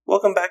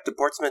welcome back to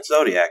Portsmouth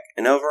Zodiac,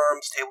 an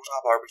Overarms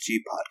tabletop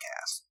RPG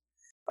podcast.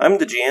 I'm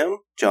the GM,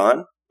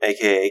 John,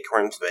 aka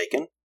Crims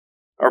Bacon.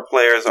 Our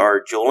players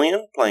are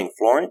Julian, playing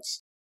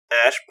Florence,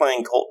 Ash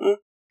playing Colton,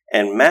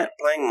 and Matt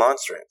playing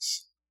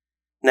Monstrance.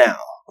 Now,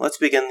 let's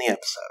begin the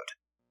episode.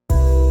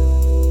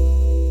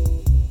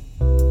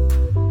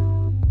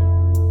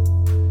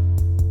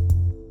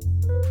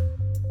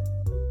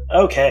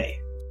 Okay,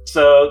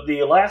 so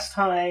the last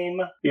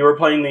time we were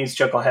playing these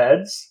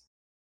Chuckleheads,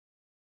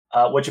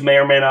 which may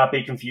or may not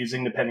be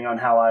confusing depending on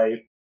how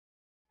I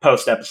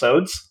post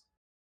episodes,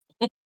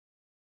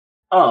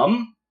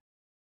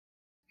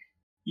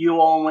 you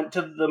all went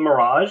to the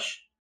Mirage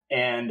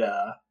and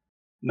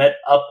met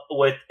up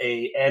with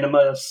a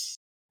animus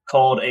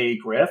called a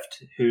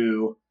Grift,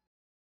 who,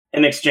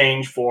 in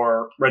exchange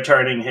for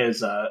returning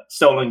his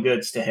stolen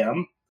goods to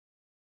him,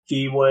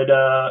 he would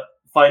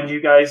find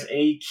you guys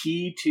a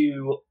key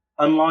to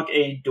unlock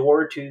a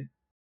door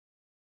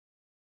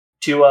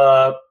to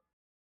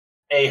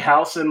a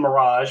house in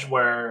Mirage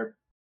where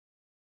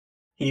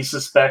he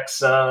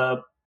suspects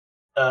Obi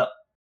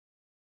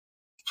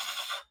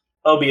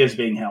is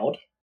being held.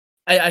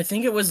 I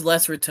think it was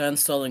less return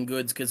stolen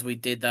goods because we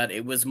did that.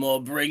 It was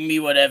more bring me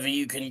whatever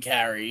you can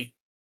carry.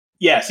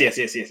 Yes, it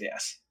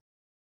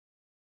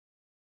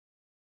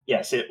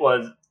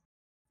was.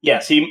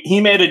 Yes,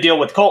 he made a deal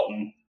with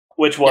Colton,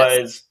 which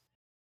was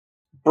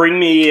bring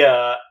me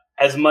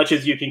as much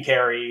as you can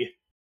carry,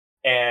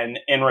 and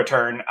in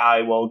return,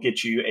 I will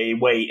get you a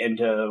way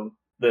into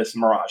this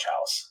Mirage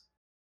house.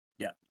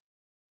 Yeah.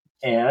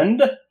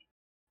 And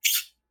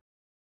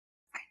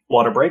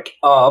water break.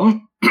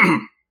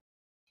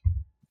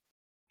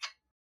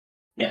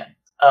 Yeah.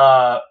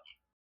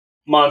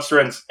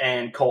 Monstrance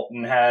and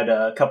Colton had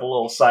a couple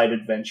little side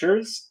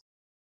adventures.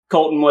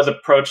 Colton was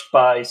approached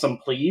by some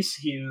police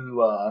who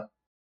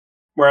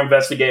were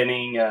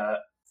investigating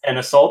an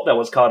assault that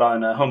was caught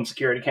on a home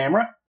security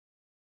camera,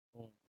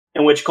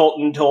 in which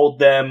Colton told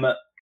them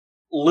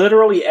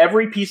literally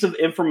every piece of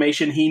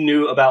information he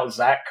knew about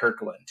Zach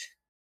Kirkland.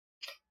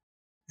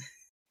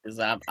 Because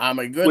I'm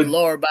a good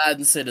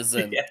law-abiding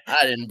citizen. Yeah.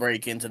 I didn't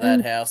break into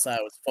that house. I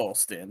was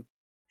forced in.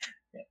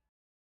 Yeah.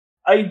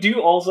 I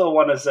do also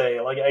want to say,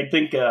 I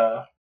think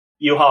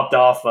you hopped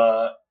off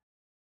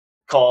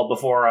call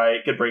before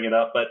I could bring it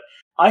up, but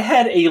I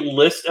had a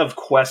list of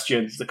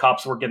questions the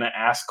cops were going to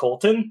ask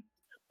Colton,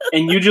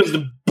 and you just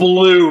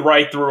blew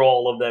right through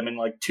all of them in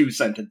 2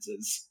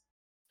 sentences.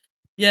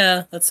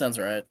 Yeah, that sounds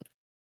right.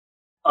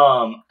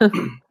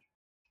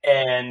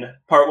 And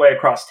partway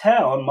across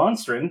town,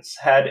 Monstrance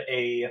had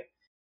a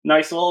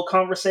nice little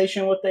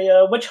conversation with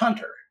a witch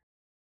hunter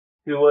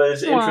who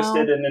was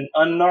interested in an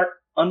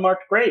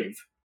unmarked grave.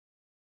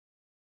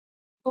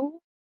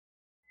 Oh.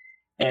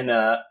 And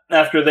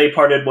after they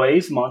parted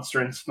ways,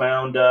 Monstrance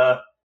found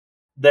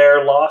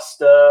their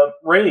lost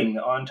ring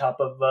on top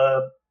of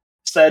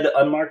said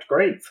unmarked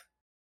grave.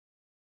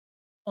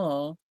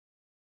 Oh.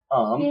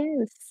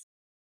 Yes.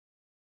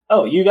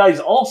 Oh, you guys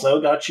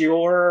also got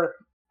your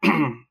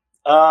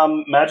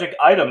magic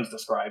items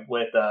described,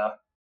 with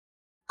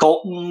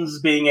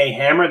Colton's being a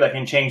hammer that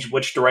can change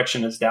which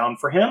direction is down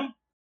for him.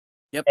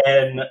 Yep.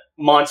 And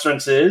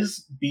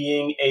Monstrance's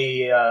being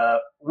a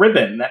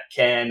ribbon that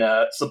can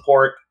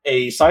support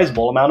a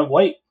sizable amount of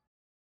weight.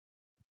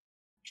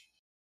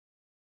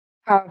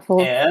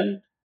 Powerful.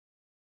 And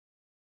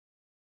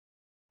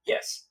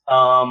yes.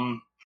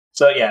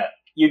 So yeah,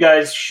 you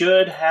guys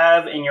should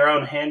have in your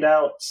own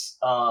handouts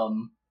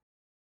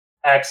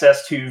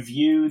access to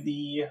view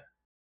the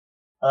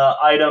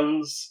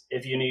items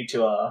if you need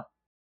to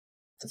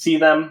see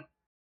them.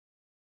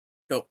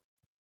 Go.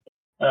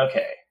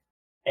 Okay.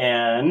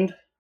 And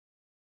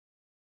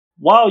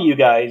while you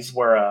guys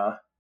were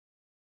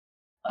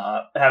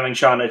having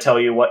Shauna tell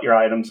you what your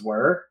items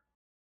were,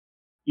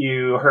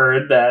 you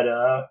heard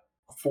that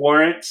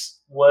Florence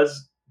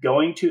was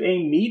going to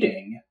a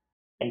meeting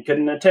and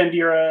couldn't attend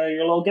your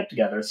little get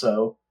together.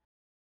 So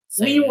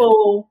we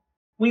will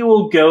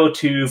go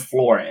to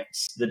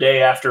Florence the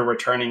day after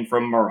returning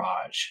from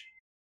Mirage.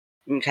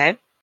 Okay.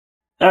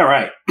 All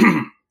right.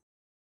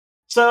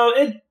 So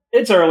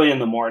it's early in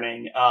the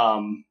morning.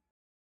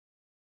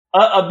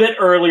 A bit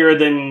earlier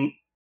than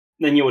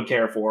you would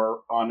care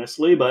for,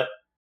 honestly, but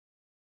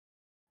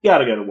you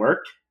gotta go to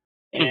work.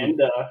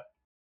 And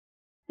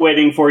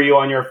waiting for you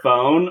on your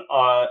phone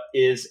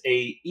is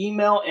a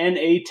email and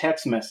a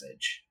text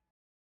message.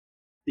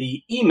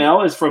 The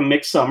email is from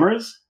Mick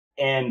Summers,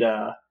 and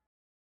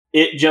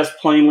it just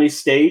plainly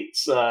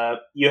states,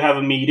 you have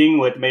a meeting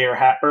with Mayor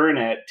Hatburn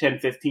at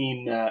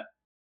 10:15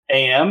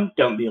 a.m.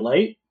 Don't be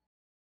late.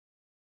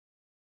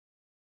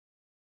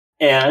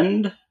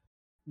 And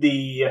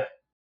the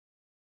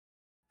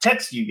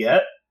text you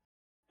get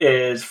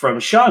is from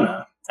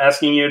Shauna,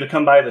 asking you to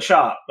come by the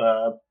shop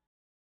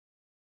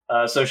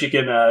so she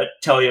can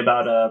tell you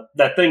about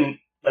that thing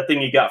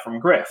you got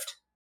from Grift.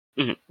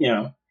 Mm-hmm.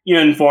 You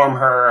inform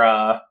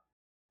her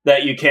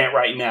that you can't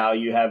right now.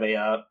 You have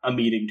a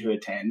meeting to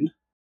attend.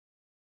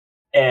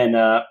 And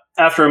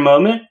after a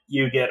moment,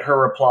 you get her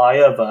reply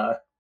of,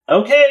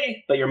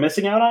 Okay, but you're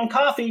missing out on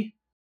coffee.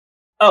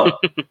 Oh,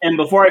 and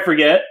before I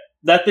forget,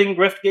 that thing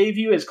Grift gave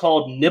you is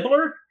called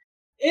Nibbler.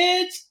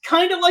 It's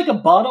kind of like a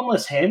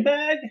bottomless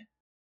handbag.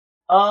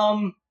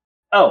 Oh,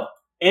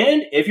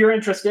 and if you're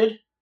interested,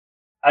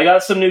 I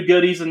got some new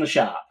goodies in the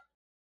shop.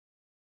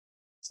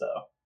 So,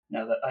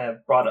 now that I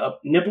have brought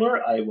up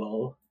Nibbler, I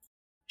will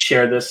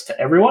share this to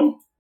everyone.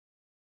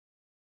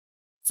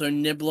 So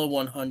Nibbler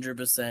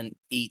 100%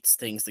 eats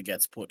things that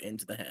gets put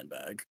into the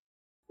handbag.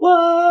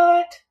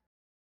 What?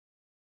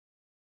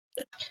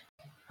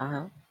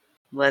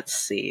 Let's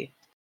see.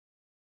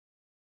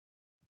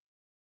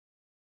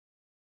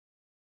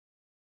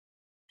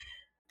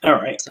 All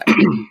right.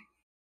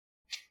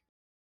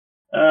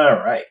 All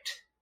right.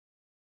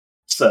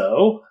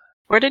 So,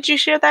 where did you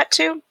share that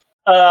to?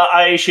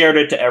 I shared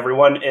it to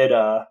everyone.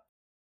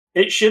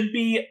 It should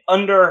be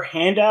under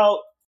handout.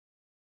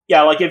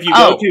 Yeah, like if you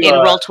go to in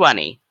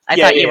Roll20. I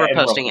thought you were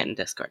posting it in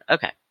Discord.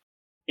 Okay.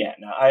 Yeah,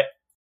 no,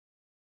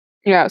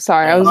 Yeah,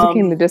 sorry, I was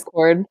looking in the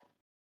Discord.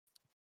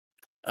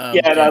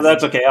 Yeah, no,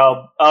 that's okay.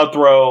 I'll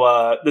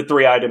throw the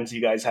 3 items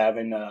you guys have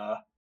in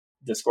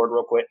Discord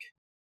real quick.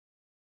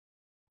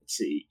 Let's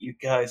see. You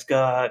guys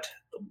got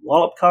the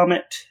Wallop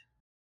Comet,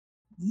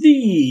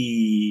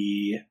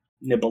 the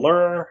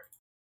Nibbler,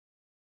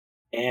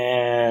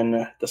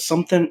 and the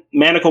something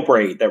Manacle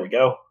Braid. There we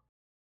go.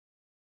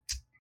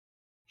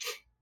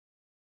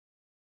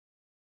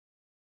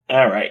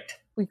 All right.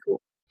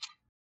 Cool.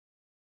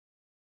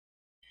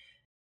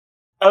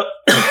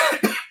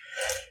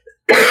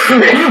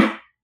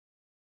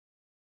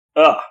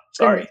 Oh,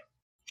 sorry.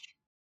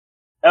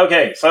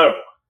 Okay, so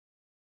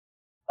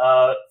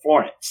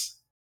Florence,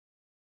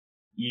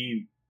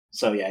 you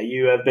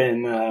have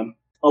been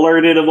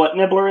alerted of what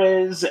Nibbler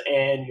is,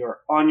 and you're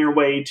on your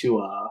way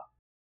to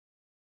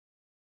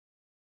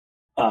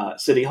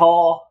City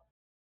Hall.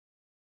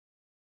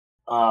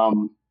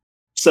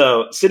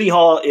 So City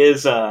Hall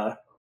is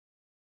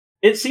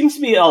it seems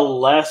to be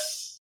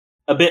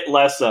a bit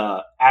less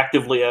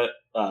actively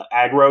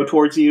aggro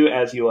towards you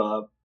as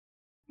you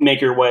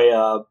make your way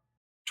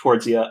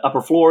towards the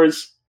upper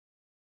floors.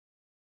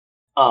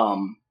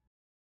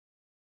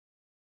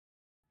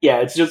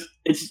 Yeah,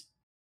 it's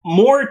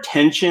more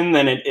tension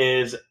than it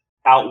is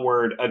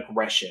outward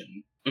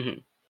aggression. Mm-hmm.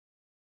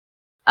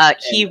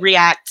 He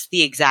reacts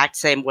the exact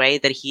same way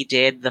that he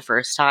did the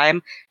first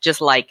time, just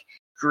like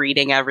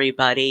greeting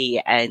everybody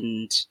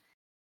and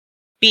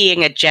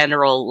being a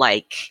general,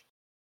 like,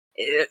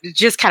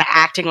 just kind of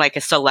acting like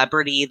a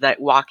celebrity that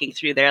walking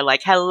through there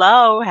like,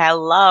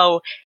 hello,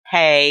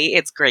 hey,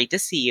 it's great to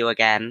see you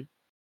again.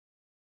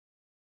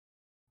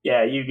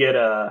 Yeah, you get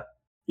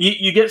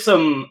you get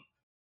some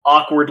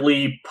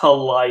awkwardly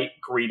polite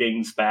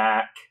greetings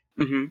back.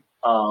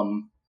 Mm-hmm.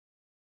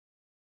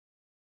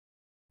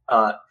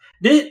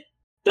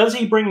 Does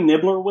he bring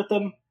Nibbler with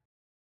him?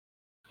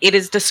 It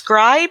is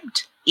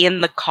described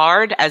in the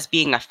card as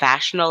being a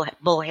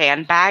fashionable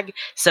handbag,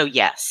 so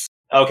yes.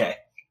 Okay.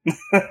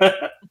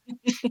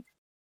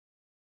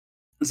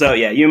 So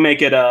yeah, you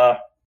make it up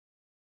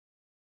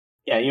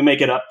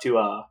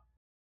to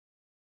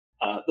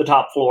the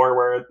top floor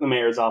where the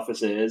mayor's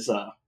office is.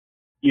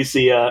 You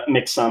see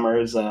Mick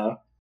Summers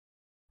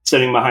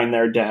sitting behind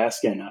their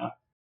desk, and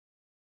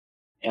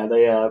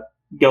they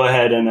go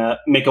ahead and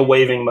make a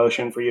waving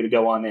motion for you to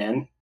go on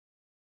in.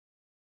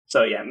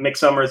 So yeah, Mick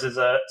Summers is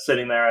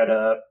sitting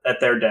there at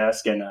their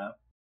desk, and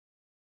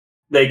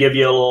they give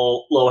you a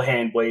little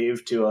hand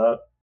wave to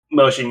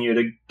motion you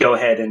to go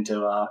ahead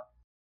into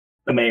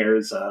the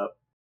mayor's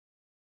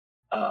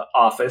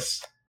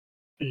office.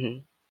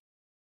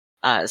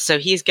 Mm-hmm. So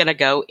he's gonna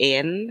go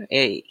in.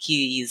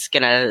 He's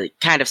gonna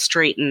kind of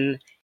straighten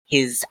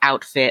his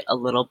outfit a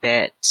little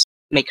bit,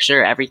 make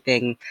sure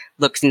everything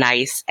looks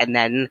nice, and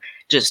then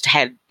just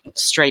head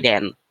straight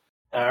in.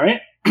 All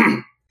right.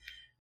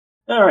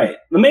 All right.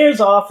 The mayor's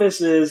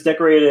office is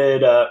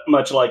decorated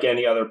much like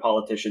any other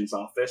politician's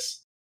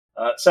office.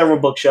 Several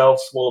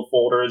bookshelves full of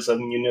folders of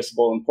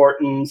municipal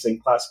importance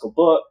and classical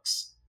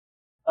books.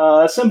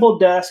 A simple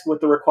desk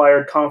with the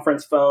required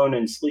conference phone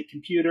and sleek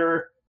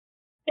computer.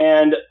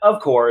 And,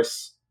 of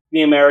course,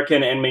 the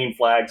American and Maine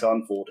flags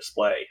on full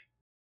display.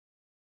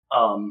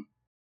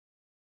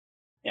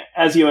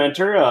 As you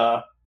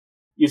enter,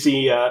 you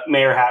see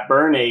Mayor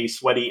Hatburn, a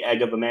sweaty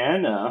egg of a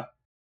man,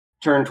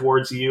 turn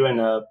towards you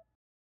and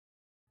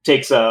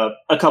takes a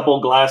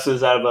couple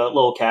glasses out of a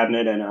little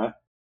cabinet and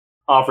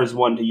offers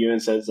one to you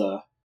and says,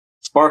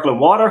 sparkling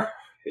water,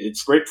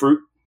 it's grapefruit.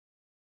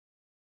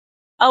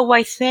 Oh,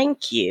 why,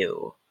 thank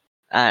you.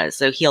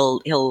 So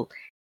he'll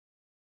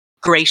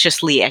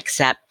graciously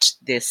accept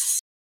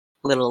this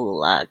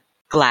little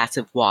glass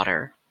of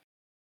water.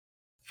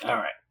 All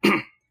right.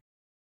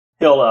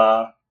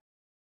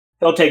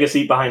 He'll take a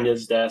seat behind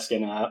his desk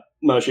and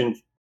motion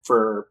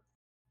for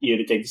you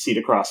to take the seat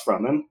across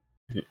from him.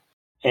 Mm-hmm.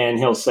 And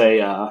he'll say,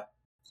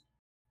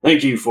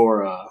 thank you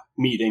for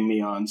meeting me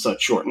on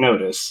such short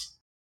notice.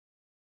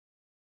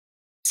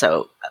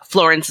 So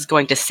Florence is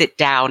going to sit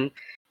down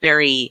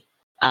very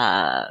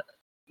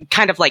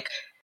kind of like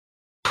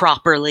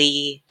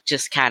properly,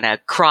 just kind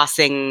of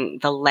crossing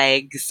the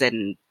legs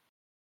and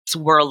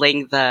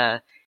swirling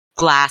the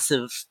glass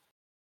of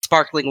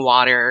sparkling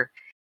water,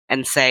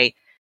 and say,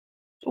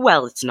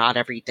 "Well, it's not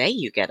every day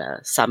you get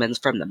a summons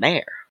from the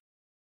mayor."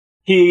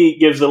 He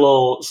gives a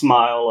little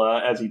smile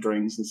as he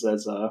drinks and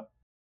says,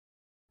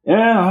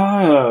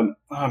 "Yeah,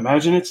 I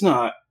imagine it's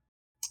not."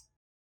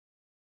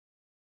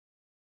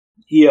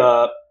 He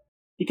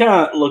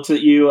kind of looks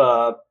at you,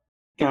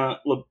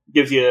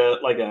 gives you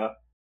like a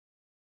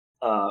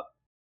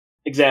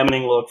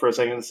examining look for a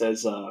second, and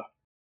says,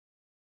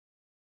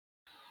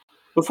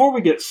 "Before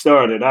we get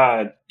started,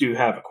 I do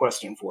have a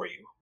question for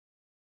you.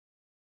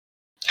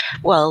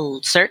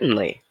 Well,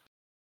 certainly.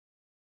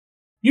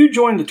 You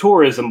joined the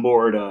tourism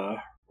board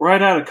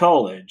right out of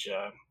college,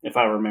 if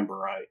I remember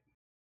right,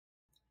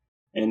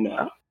 and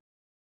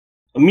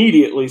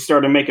immediately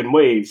started making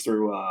waves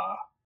through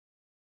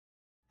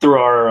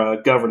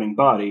our governing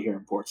body here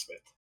in Portsmouth."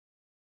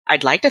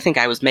 I'd like to think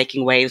I was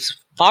making waves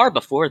far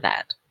before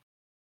that.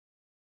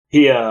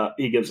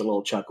 He gives a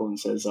little chuckle and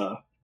says,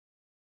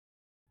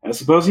 "I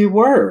suppose you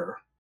were.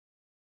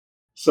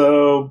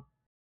 So,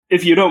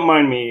 if you don't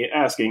mind me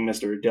asking,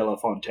 Mr. De La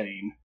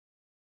Fontaine,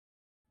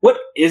 what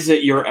is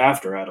it you're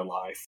after out of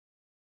life?"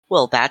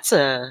 Well, that's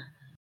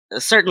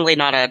certainly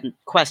not a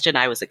question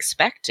I was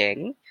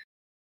expecting.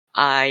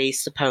 I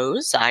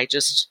suppose I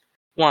just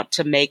want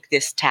to make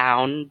this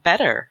town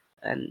better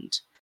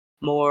and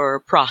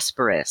more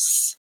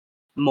prosperous,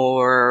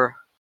 more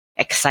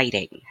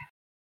exciting.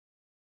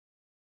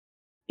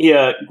 He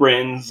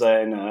grins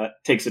and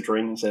takes a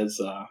drink and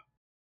says,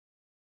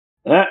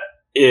 "That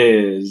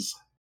is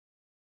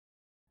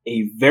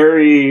a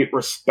very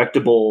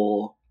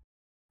respectable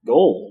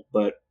goal,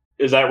 but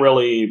is that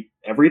really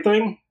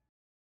everything?"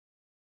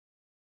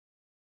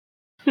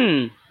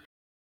 I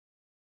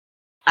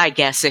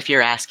guess if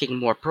you're asking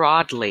more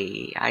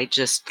broadly, I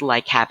just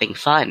like having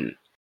fun.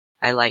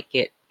 I like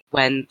it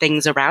when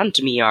things around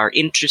me are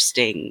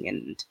interesting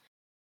and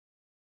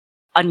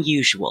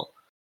unusual.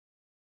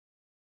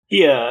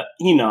 He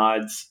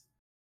nods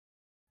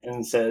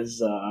and says,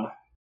 You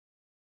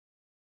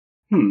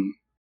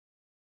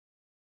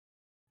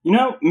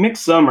know, Mick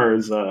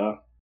Summers,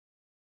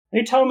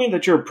 they tell me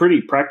that you're a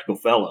pretty practical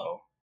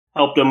fellow.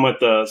 Helped them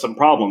with some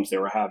problems they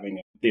were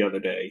having the other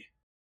day."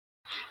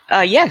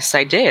 Yes,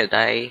 I did.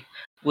 I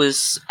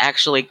was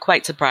actually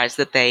quite surprised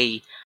that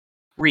they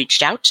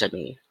reached out to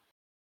me.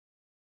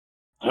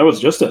 I was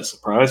just as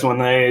surprised when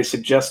they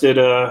suggested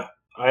I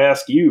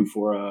ask you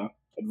for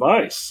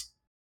advice.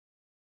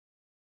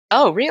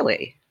 Oh,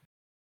 really?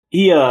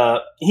 He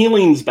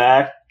leans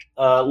back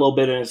a little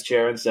bit in his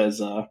chair and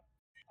says, "I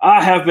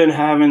have been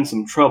having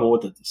some trouble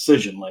with the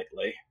decision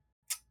lately.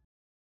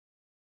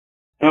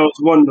 I was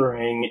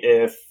wondering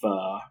if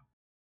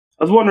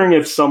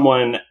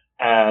someone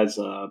as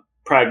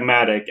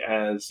pragmatic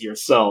as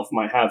yourself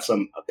might have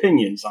some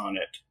opinions on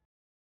it."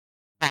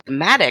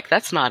 Pragmatic?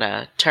 That's not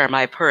a term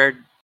I've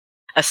heard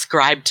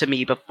ascribed to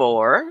me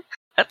before.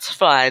 That's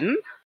fun.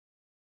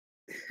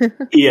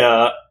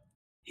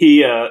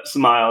 He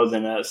smiles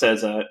and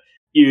says,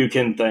 "You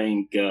can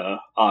thank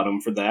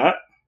Autumn for that."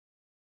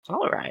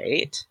 All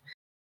right.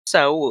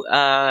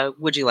 So,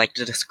 would you like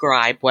to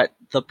describe what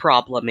the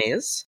problem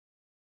is?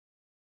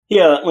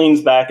 He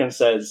leans back and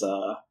says,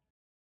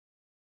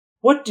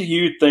 "What do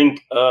you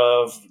think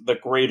of the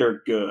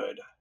greater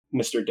good,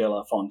 Mr. De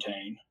La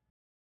Fontaine?"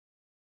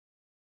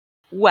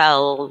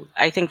 Well,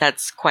 I think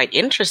that's quite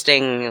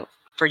interesting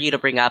for you to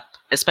bring up,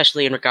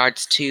 especially in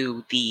regards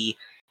to the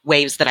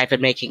waves that I've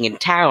been making in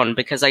town,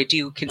 because I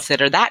do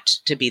consider that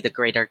to be the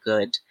greater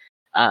good,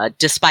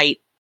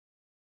 despite,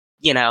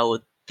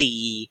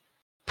 the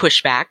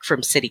pushback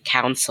from city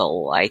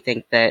council. I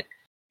think that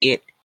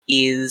it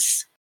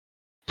is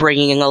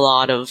bringing a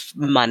lot of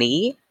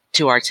money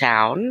to our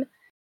town,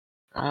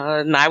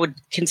 and I would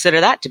consider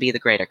that to be the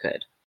greater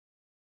good.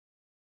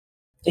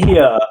 He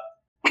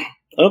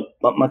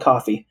bumped my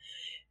coffee.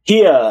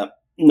 He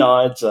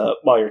nods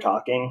while you're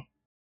talking,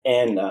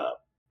 and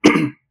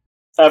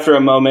after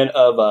a moment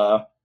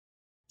of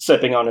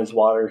sipping on his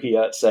water,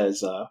 he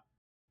says,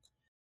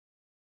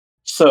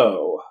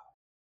 So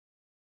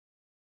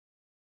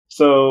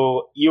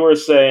you were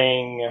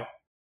saying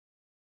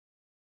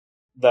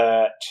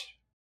that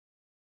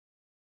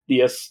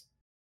the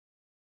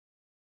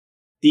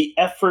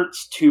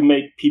efforts to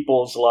make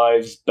people's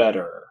lives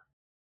better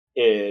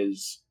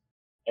is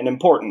an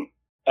important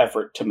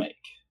effort to make."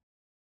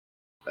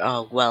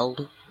 Oh,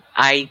 well,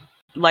 I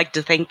like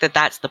to think that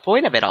that's the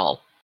point of it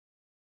all.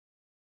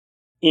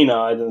 He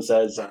nods and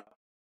says,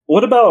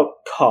 "What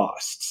about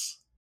costs?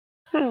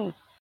 Hmm.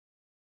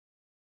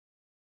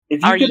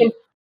 If you could..."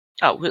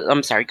 Oh,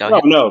 I'm sorry, go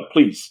ahead. No,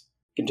 please,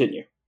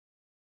 continue.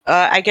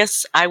 I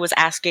guess I was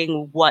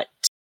asking what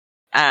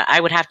I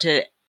would have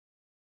to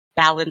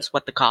balance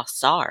what the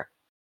costs are.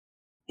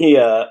 He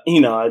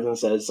nods and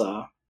says,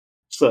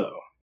 "So,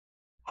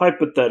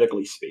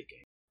 hypothetically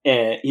speaking,"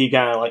 and he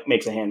kind of like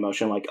makes a hand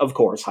motion, like, "Of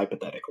course,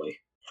 hypothetically."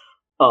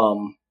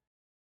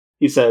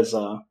 He says,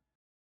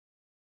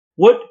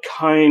 "What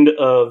kind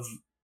of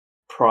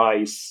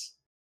price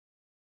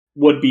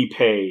would be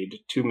paid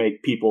to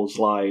make people's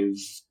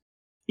lives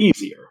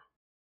easier?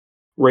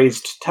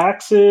 Raised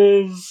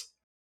taxes,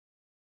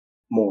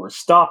 more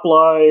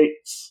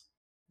stoplights,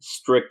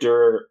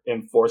 stricter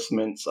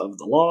enforcements of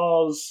the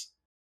laws,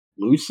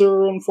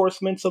 looser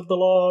enforcements of the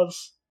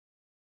laws?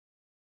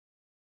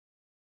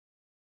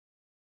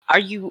 Are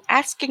you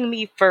asking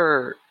me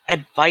for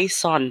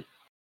advice on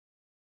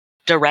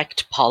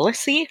direct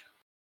policy?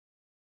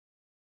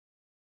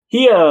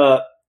 He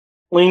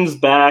leans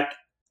back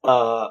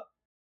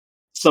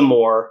some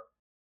more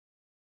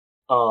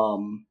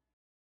and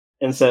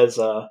says,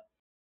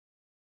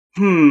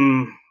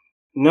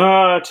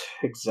 not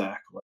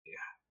exactly.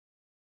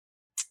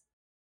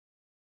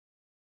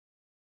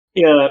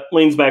 He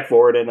leans back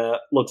forward and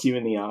looks you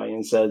in the eye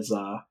and says,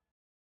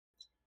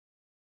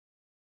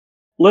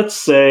 let's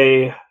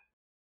say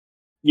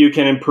you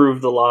can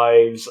improve the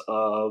lives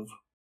of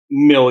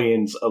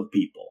millions of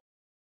people.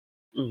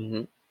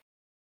 Mm-hmm.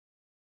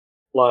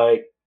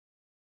 Like,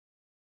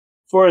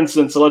 for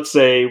instance, let's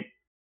say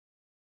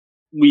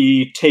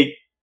we take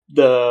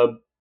the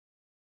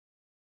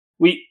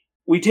we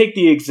take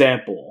the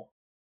example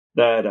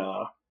that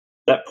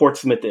that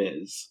Portsmouth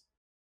is.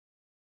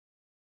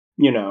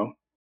 You know,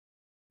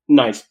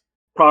 nice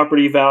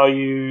property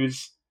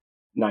values,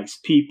 nice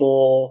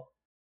people,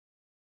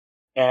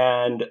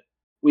 and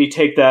we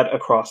take that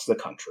across the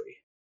country.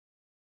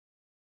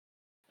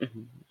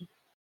 Mm-hmm.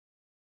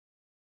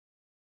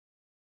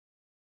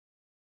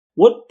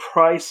 What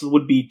price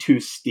would be too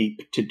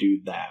steep to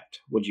do that,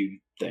 would you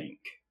think?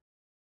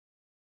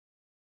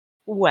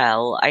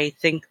 Well, I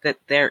think that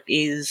there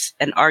is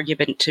an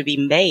argument to be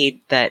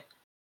made that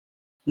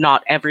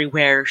not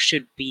everywhere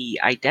should be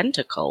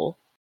identical.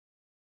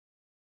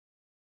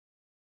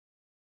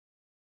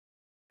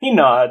 He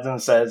nods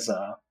and says,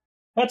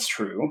 that's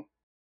true.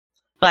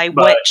 By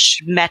But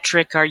which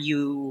metric are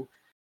you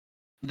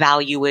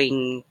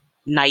valuing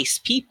nice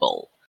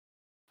people?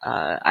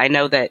 I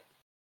know that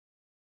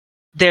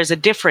there's a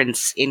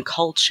difference in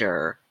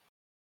culture.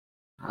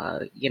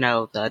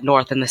 The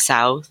North and the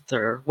South,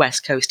 or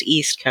West Coast,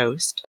 East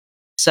Coast.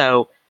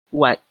 So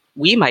what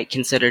we might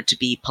consider to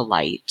be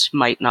polite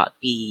might not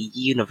be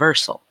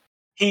universal.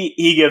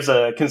 he gives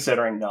a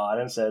considering nod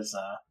and says,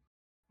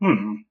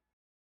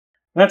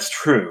 that's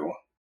true.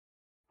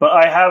 But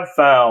I have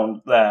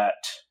found that,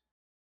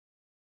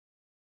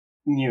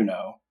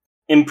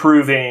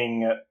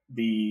 improving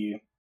the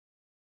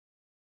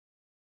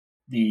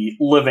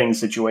living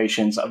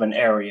situations of an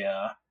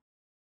area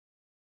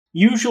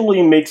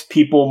usually makes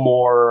people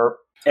more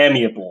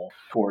amiable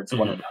towards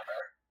one another.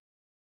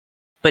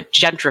 But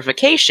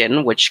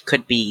gentrification, which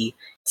could be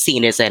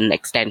seen as an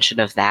extension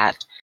of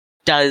that,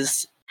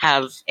 does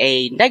have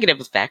a negative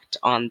effect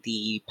on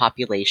the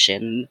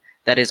population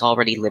that is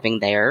already living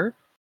there,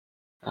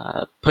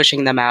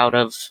 pushing them out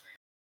of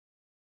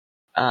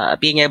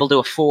being able to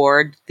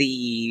afford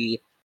the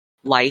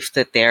life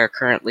that they're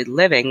currently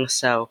living.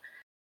 So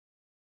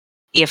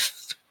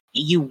if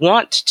you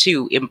want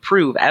to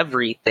improve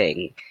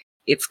everything,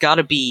 it's got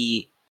to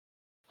be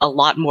a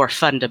lot more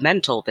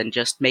fundamental than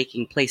just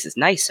making places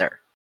nicer.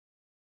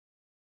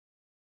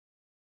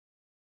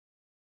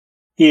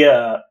 He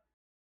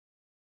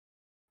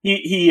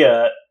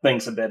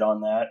thinks a bit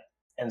on that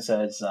and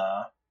says,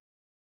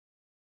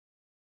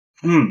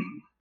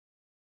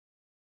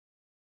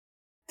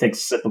 takes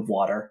a sip of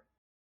water.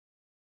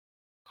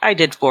 I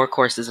did 4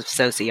 courses of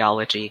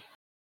sociology.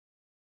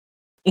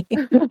 He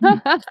gives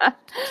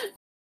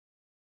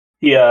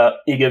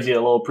you a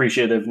little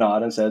appreciative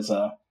nod and says,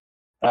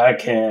 I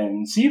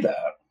can see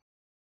that.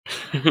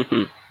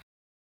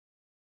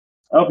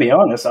 I'll be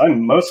honest, I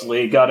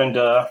mostly got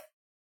into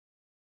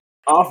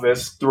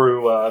office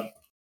through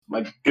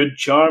my good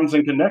charms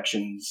and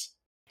connections.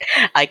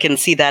 I can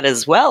see that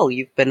as well.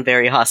 You've been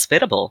very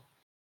hospitable.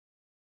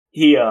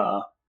 He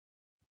kind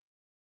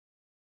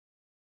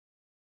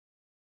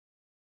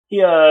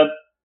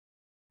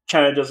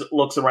of just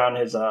looks around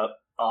his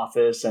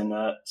office and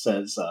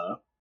says,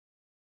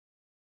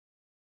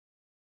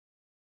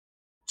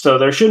 so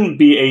there shouldn't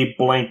be a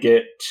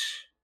blanket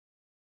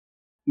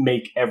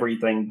make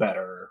everything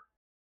better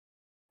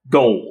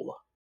goal.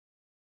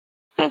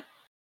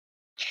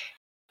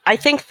 I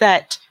think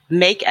that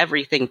make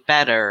everything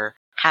better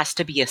has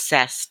to be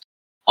assessed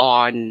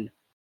on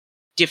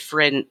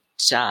different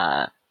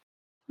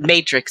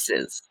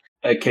matrices.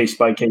 A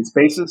case-by-case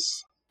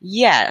basis?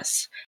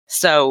 Yes.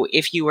 So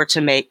if you were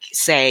to make,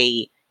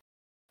 say,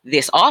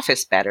 this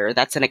office better,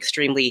 that's an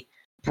extremely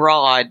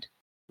broad,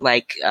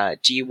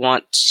 do you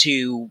want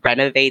to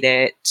renovate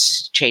it,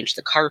 change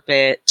the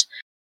carpet,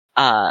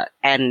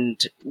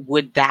 and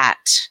would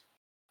that,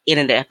 in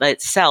and of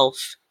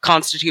itself,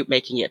 constitute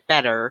making it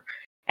better,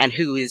 and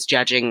who is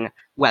judging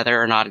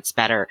whether or not it's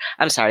better?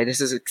 I'm sorry,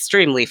 this is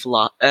extremely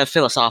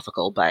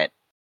philosophical, but...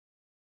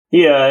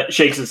 He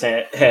shakes his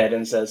head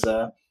and says,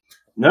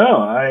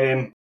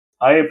 no,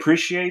 I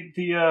appreciate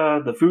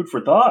the food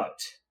for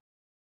thought.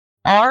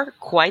 Are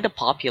quite a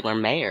popular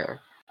mayor.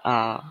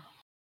 I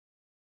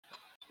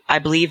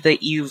believe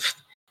that you've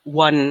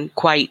won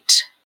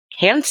quite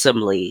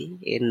handsomely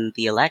in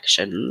the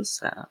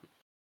elections.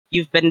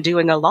 You've been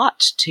doing a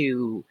lot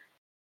to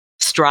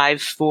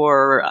strive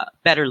for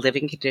better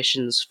living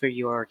conditions for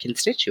your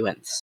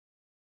constituents.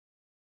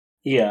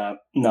 He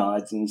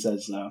nods and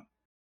says,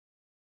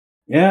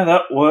 "Yeah,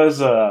 that was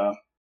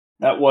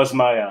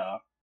my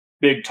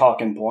big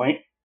talking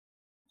point.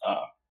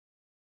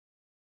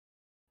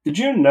 Did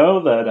you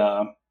know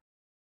that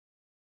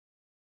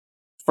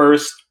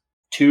first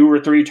 2 or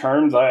 3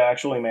 terms I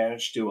actually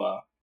managed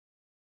to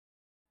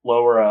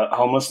lower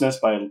homelessness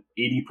by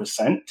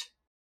 80%?"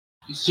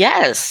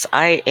 Yes,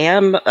 I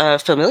am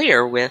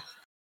familiar with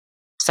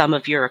some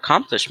of your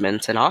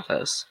accomplishments in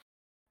office.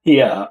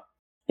 Yeah,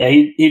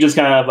 he just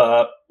kind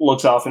of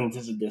looks off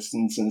into the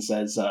distance and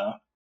says, "I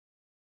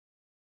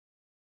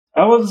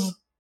was,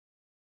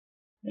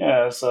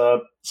 yes.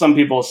 Some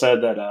people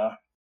said that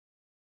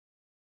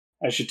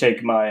I should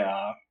take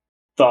my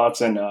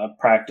thoughts and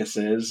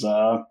practices,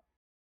 a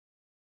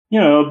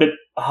bit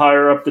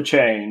higher up the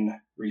chain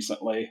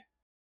recently."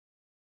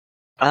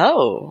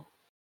 Oh,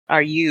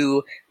 are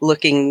you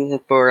looking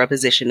for a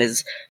position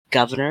as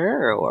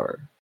governor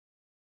or?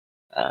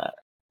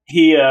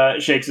 He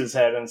shakes his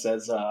head and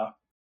says,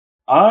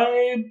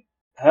 "I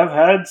have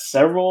had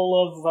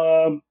several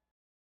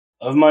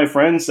of my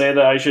friends say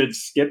that I should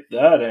skip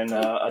that and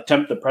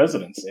attempt the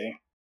presidency."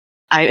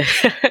 I,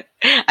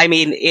 I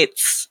mean,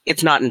 it's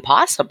not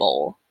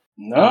impossible.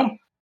 No,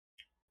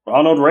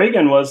 Ronald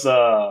Reagan was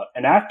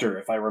an actor,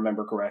 if I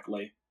remember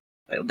correctly.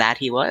 That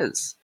he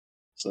was.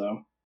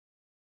 So,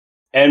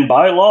 and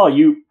by law,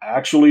 you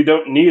actually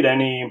don't need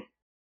any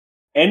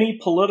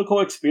political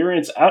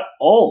experience at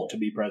all to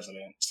be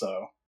president.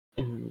 So,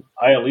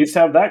 I at least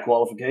have that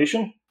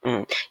qualification.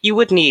 You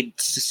would need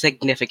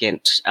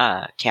significant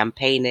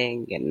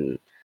campaigning and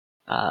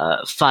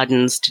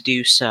funds to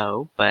do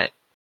so, but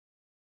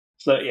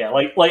so yeah,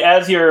 like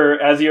as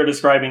you're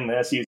describing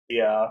this, you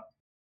see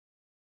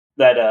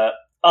that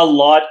a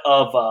lot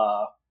of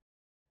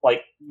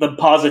like the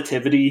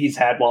positivity he's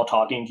had while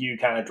talking to you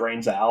kind of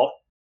drains out,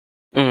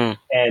 and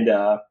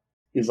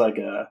he's like,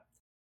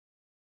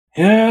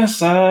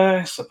 "Yes,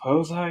 I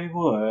suppose I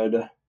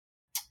would."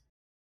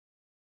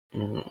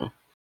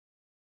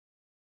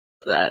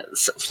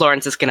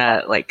 Florence is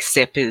gonna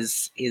sip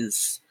his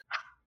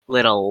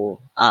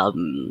little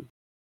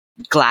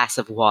glass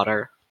of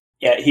water.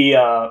 Yeah, he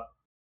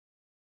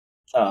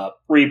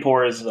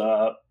re-pours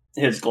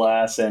his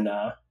glass and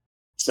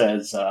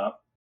says,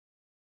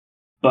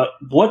 "But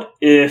what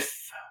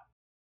if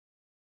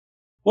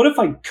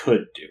I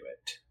could do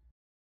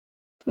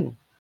it?"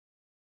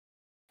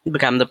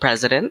 Become the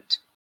president?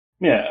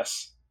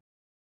 Yes.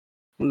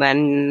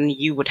 Then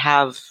you would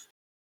have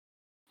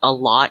a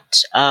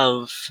lot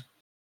of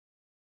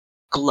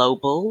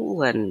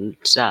global and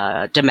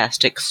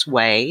domestic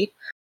sway,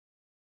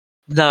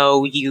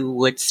 though you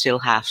would still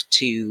have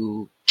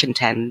to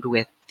contend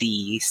with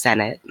the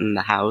Senate and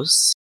the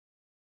House.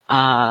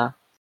 But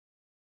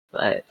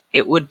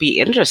it would be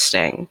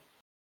interesting.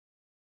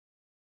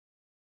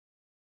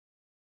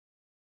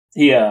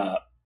 He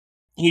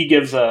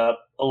gives a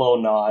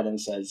little nod and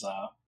says,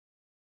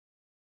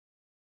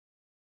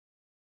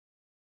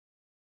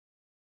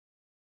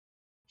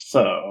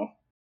 "So,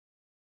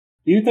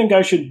 do you think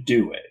I should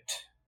do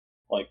it?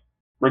 Like,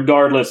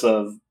 regardless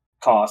of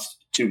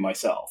cost to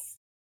myself?"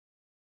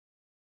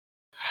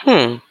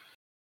 Do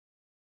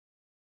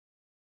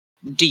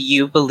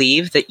you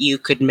believe that you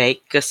could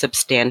make a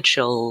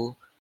substantial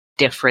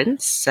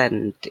difference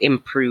and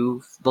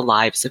improve the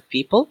lives of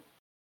people?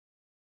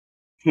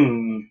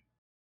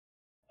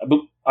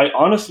 I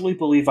honestly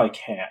believe I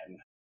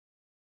can.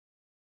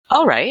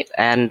 All right,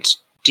 and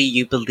do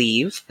you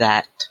believe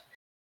that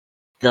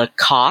the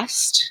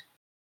cost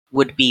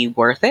would be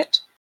worth it?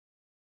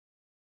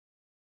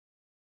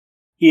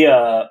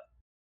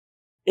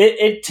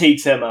 It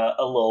takes him a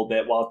little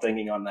bit while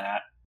thinking on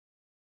that,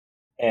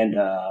 and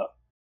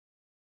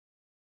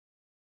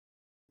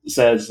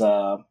says,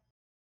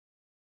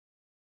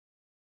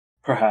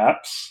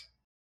 "Perhaps."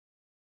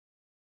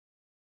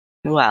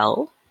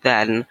 Well,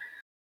 then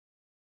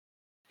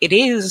it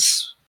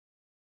is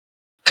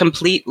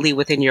completely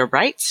within your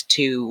rights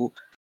to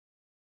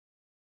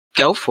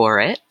go for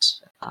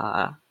it.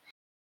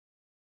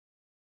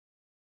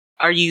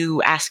 Are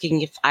you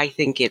asking if I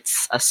think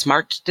it's a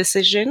smart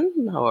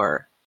decision,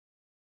 or?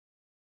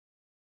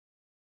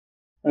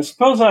 I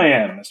suppose I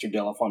am, Mr.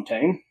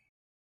 Delafontaine.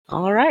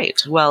 All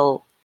right.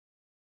 Well,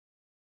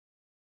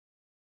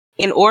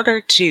 in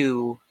order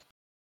to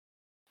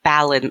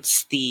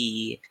balance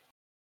the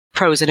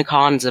pros and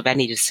cons of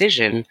any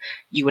decision,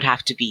 you would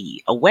have to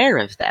be aware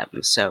of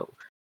them. So,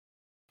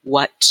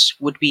 what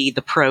would be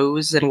the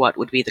pros and what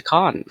would be the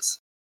cons?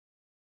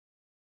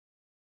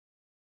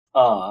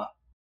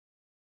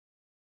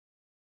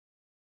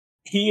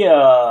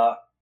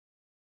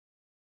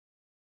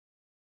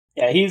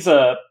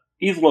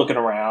 He's looking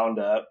around.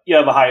 You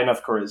have a high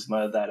enough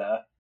charisma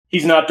that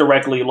he's not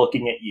directly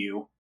looking at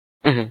you.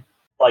 Mm-hmm.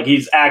 Like,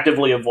 he's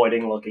actively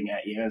avoiding looking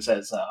at you, and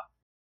says,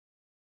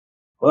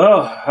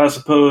 Well, I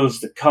suppose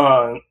the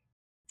con...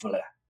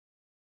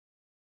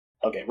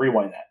 Okay,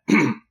 rewind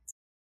that.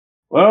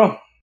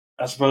 Well,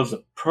 I suppose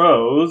the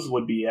pros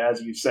would be,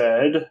 as you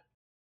said,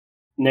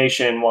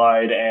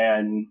 nationwide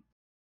and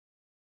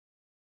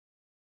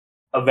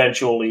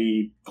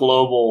eventually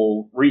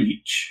global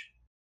reach.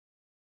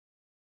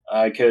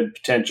 I could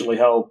potentially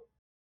help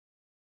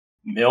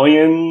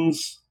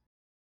millions.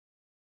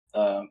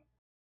 I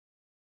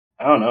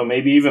don't know,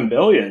 maybe even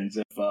billions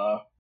if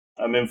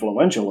I'm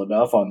influential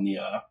enough on the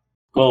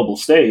global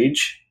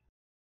stage.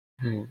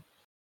 Hmm.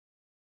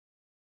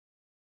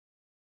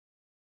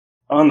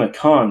 On the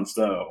cons,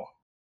 though,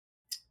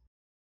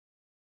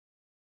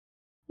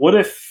 what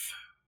if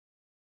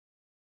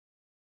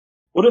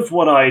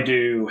what I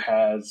do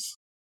has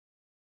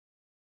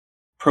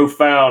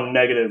profound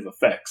negative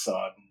effects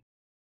on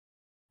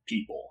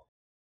people?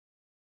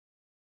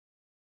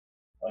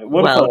 Like,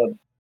 what if Well,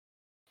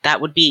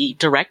 that would be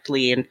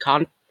directly in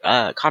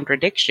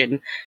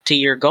contradiction to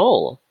your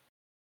goal.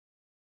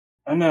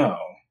 I know.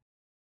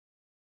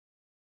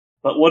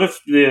 But what if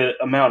the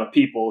amount of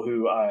people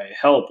who I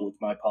help with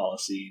my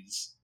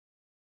policies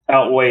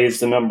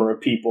outweighs the number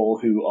of people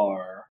who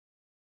are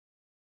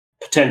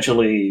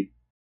potentially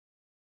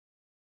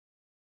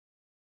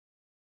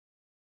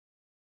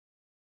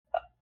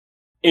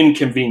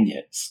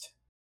inconvenienced?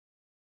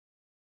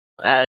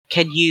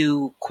 Can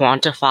you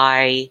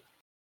quantify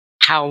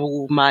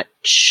how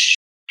much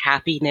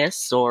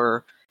happiness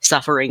or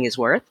suffering is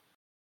worth?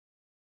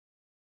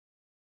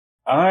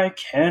 I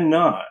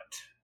cannot.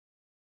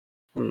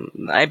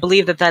 I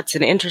believe that that's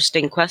an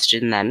interesting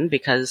question then,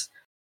 because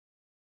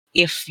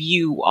if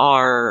you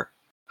are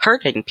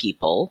hurting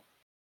people,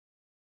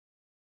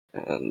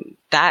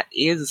 that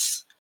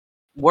is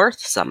worth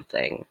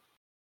something.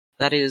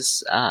 That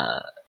is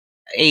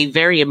a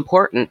very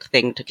important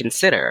thing to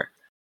consider.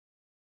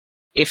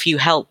 If you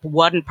help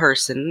one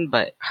person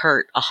but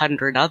hurt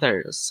 100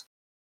 others,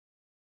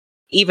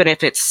 even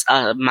if it's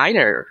a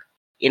minor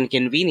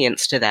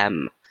inconvenience to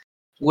them,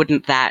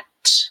 wouldn't that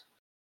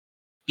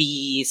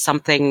be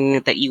something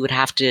that you would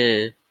have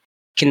to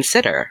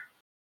consider?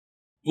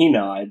 He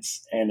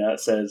nods and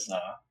says,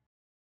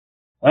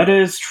 that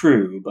is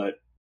true,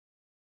 but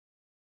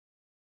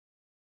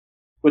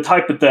with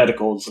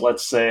hypotheticals,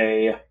 let's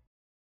say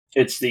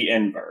it's the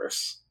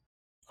inverse.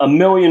 1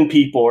 million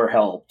people are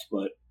helped,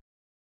 but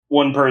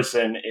one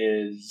person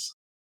is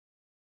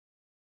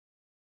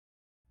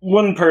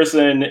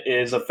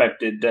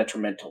affected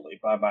detrimentally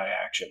by my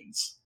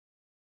actions.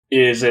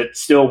 Is it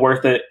still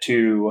worth it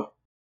to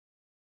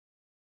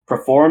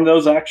perform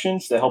those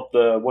actions to help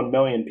the 1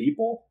 million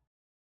people?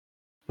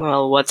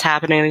 Well, what's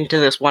happening to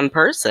this one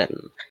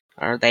person?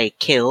 Are they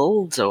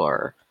killed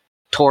or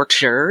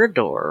tortured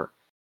or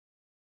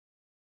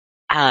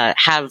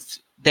have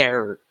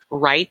their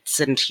rights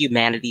and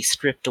humanity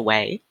stripped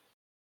away?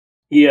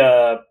 He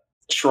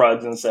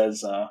shrugs and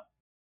says,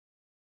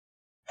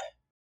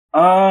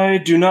 I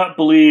do not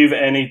believe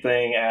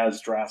anything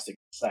as drastic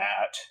as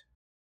that.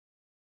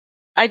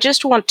 I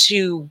just want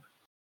to...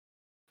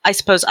 I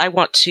suppose I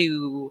want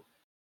to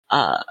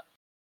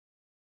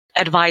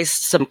advise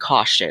some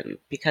caution,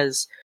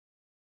 because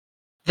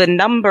the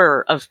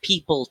number of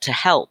people to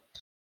help,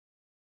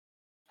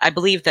 I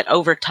believe that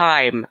over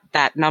time,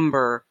 that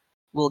number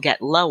will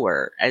get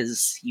lower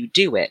as you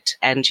do it,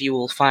 and you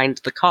will find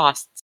the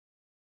costs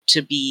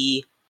to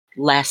be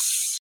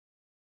less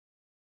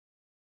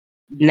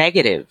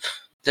negative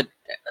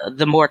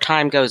the more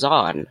time goes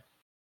on.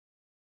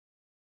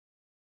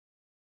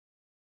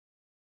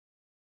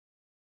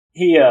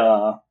 He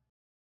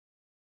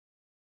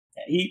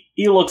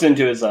looks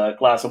into his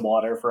glass of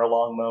water for a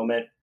long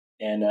moment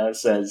and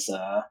says,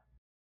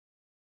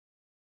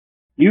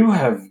 "You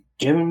have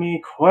given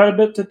me quite a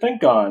bit to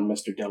think on,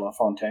 Mr. De La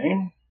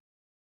Fontaine.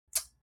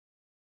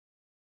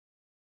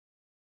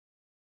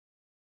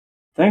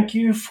 Thank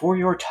you for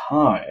your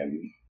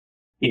time."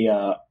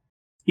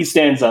 He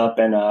stands up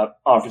and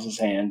offers his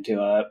hand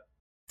to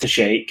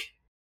shake.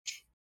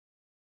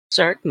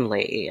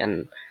 Certainly,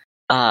 and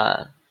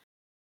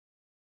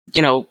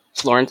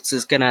Florence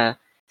is gonna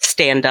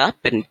stand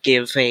up and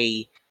give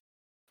a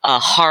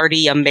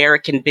hearty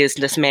American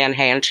businessman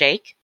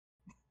handshake.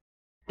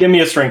 Give me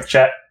a strength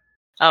check.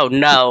 Oh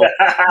no!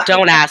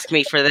 Don't ask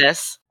me for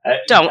this. I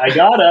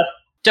gotta.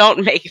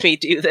 Don't make me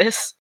do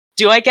this.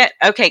 Do I get...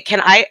 Okay,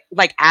 can I,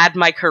 add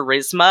my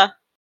charisma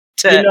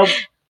to...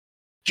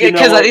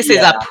 Because this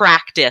is a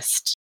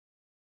practiced...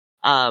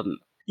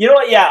 You know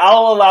what? Yeah,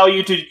 I'll allow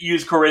you to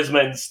use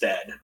charisma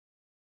instead.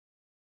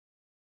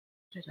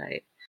 Did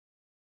I...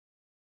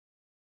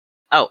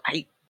 Oh,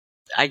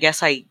 I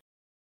guess I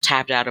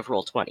tabbed out of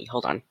Roll20.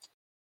 Hold on.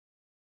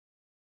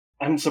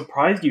 I'm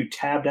surprised you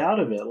tabbed out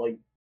of it.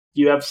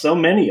 You have so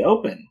many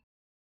open.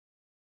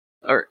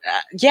 Or,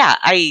 yeah,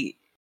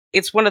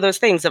 it's one of those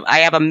things of I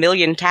have 1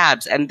 million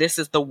tabs, and this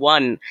is the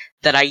one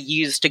that I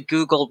used to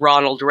Google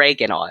Ronald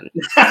Reagan on.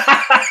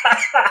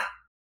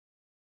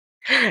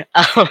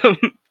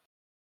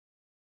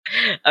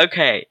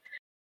 Okay.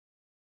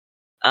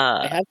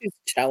 I have his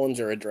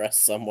Challenger address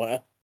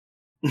somewhere.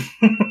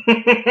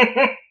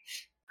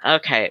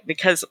 Okay,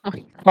 because Oh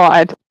my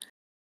god.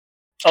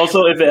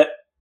 Also, if it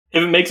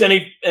makes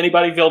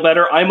anybody feel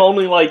better, I'm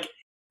only like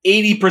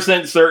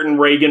 80% certain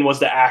Reagan was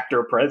the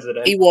actor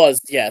president. He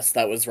was, yes,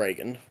 that was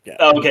Reagan. Yeah.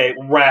 Okay,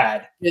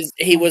 rad.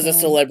 He was a Okay.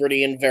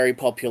 celebrity and very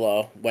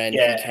popular when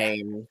Yeah. he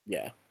came.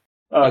 Yeah.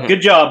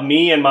 Good job,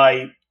 me and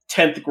my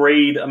 10th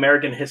grade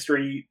American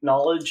history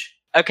knowledge.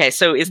 okay,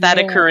 so is that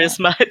a Yeah.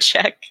 charisma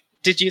check?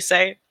 Did you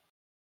say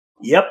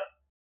Yep.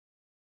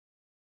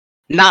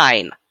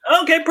 9?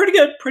 Okay, pretty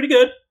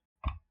good.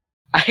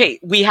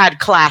 We had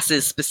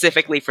classes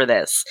specifically for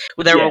this.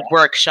 There were Yeah.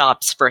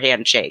 workshops for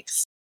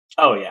handshakes.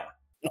 Oh, yeah.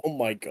 Oh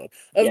my god.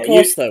 Of Yeah,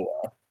 course there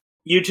were.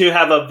 You two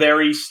have a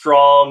very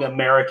strong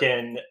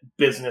American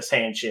business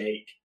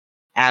handshake.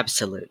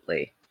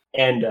 Absolutely.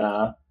 And,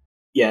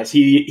 yes,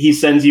 he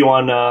sends you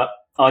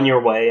on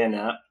your way and,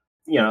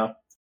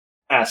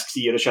 asks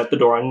you to shut the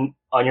door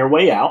on your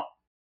way out.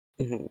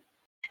 Mhm.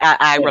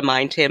 I Yeah.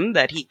 remind him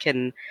that he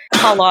can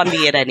call on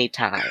me at any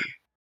time.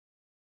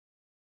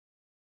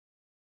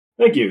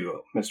 Thank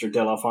you, Mr.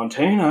 De La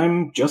Fontaine.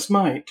 I'm just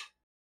might.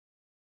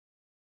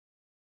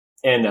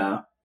 And,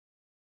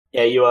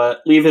 you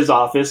leave his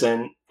office,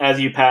 and as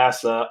you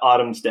pass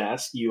Autumn's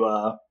desk,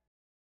 you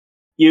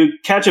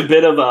catch a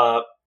bit of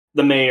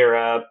the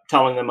mayor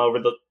telling them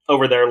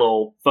over their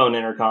little phone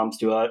intercoms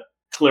to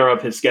clear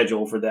up his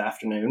schedule for the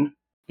afternoon.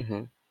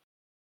 Mhm.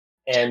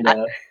 And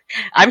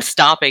I'm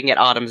stopping at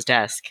Autumn's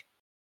desk.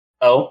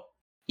 oh,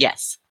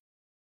 Yes.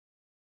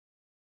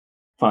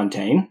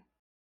 Fontaine.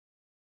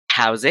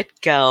 How's it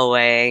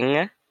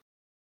going?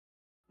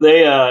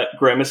 They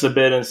grimace a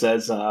bit and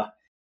says,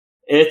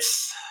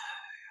 "It's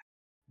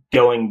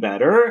going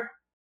better."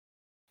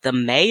 The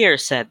mayor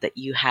said that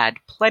you had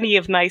plenty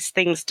of nice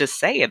things to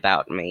say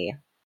about me.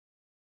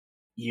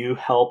 You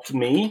helped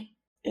me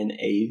in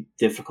a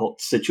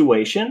difficult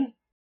situation,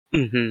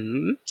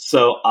 Mm-hmm.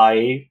 so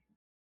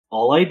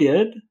all I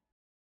did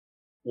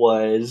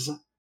was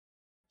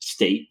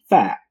state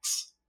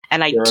facts.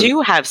 And I You're-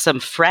 do have some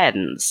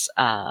friends.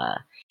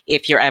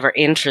 If you're ever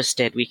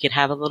interested, we could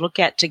have a little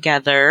get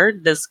together,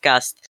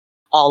 discuss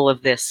all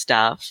of this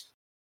stuff.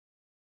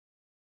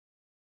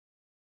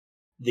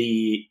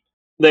 They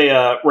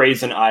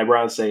raise an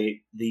eyebrow and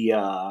say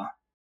the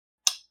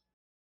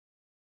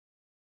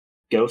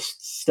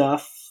ghost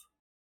stuff.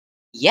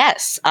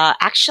 Yes,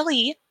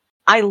 actually,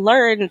 I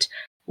learned,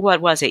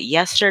 what was it,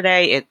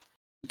 yesterday?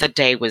 The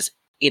day was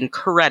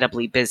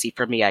incredibly busy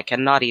for me, I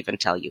cannot even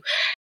tell you.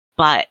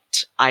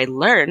 But I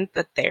learned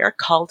that they're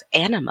called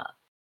anima.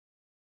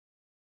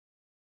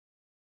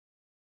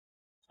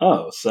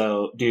 Oh,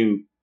 so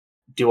do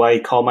I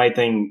call my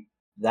thing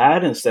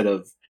that instead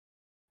of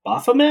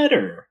Baphomet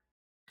or?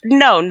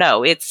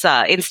 No, it's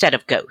instead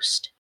of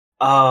ghost.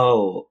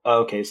 Oh,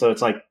 okay. So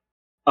it's like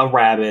a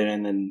rabbit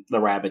and then the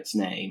rabbit's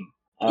name.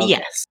 Okay.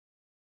 Yes.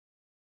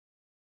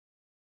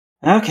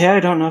 Okay, I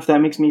don't know if that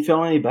makes me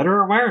feel any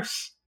better or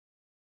worse.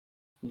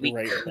 We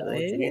Great could.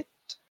 analogy.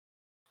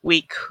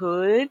 We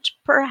could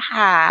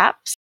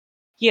perhaps,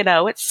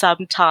 at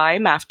some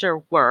time after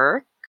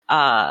work,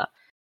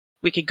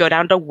 we could go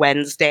down to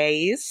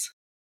Wednesdays.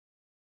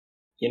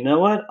 You know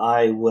what?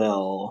 I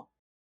will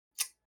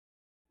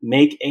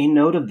make a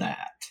note of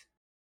that.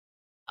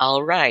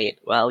 All right.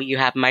 Well, you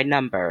have my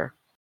number.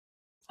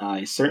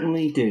 I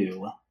certainly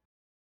do.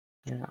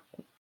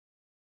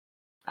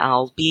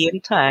 I'll be in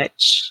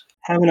touch.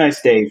 Have a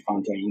nice day,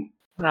 Fontaine.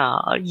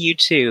 Aw, you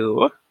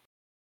too.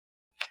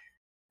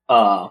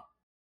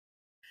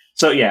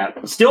 So yeah,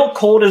 still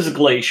cold as a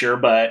glacier,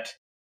 but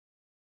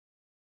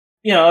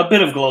a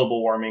bit of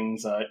global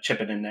warming's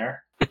chipping in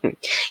there.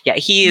 Yeah,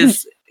 he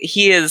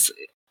is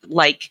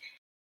like,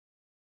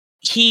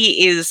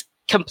 he is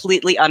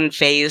completely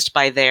unfazed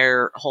by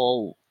their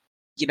whole,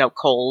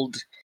 cold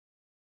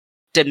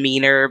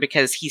demeanor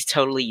because he's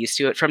totally used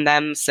to it from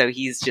them. So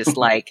he's just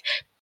like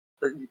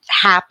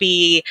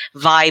happy,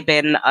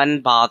 vibing,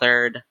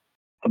 unbothered.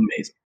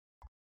 Amazing.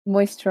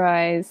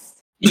 Moisturize.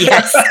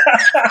 Yes.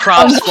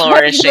 Crops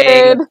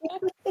flourishing.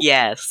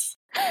 Yes.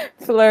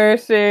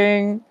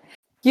 Flourishing.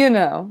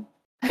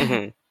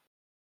 Mhm.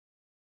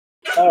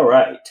 All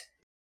right.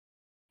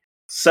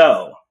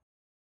 So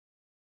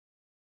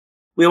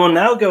we will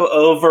now go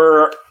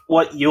over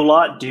what you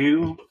lot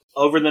do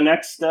over the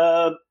next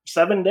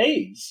 7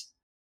 days.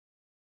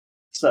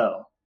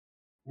 So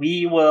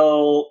we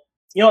will,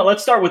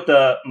 let's start with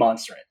the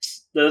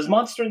monstrance. Does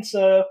monstrance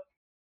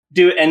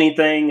do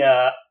anything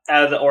out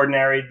of the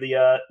ordinary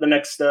the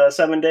next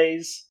 7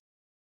 days?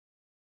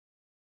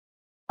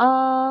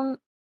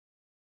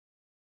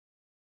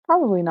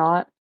 Probably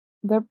not.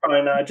 They're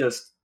Probably not.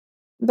 Just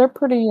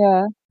pretty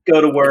go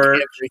to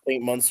work.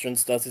 Everything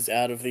Monstrance does is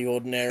out of the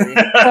ordinary.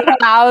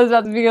 I was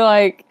about to be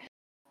like,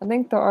 I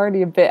think they're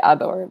already a bit out of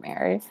the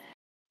ordinary.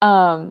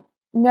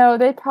 No,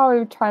 they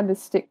probably tried to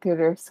stick to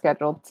their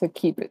schedule to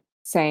keep it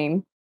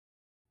sane.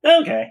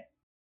 Okay.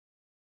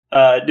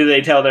 Do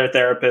they tell their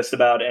therapist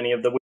about any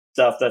of the weird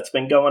stuff that's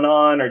been going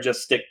on, or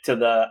just stick to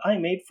the I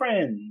made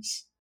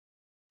friends?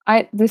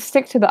 They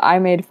stick to the I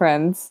made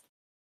friends.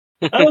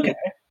 Okay.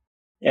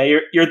 Yeah,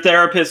 your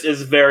therapist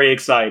is very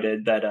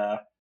excited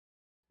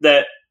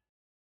that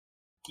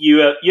you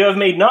have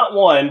made not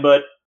one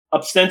but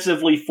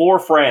ostensibly 4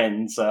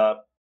 friends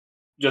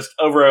just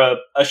over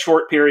a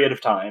short period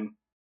of time.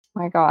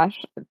 My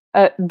gosh,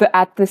 at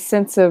the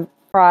sense of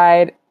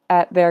pride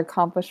at their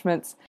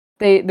accomplishments,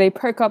 they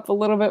perk up a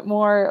little bit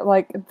more.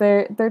 Like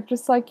they're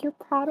just like, you're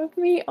proud of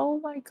me.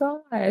 Oh my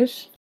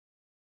gosh,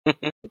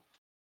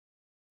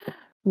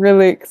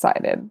 really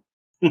excited.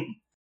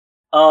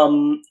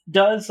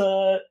 Does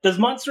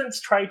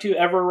Monstrance try to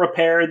ever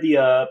repair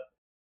the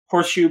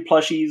horseshoe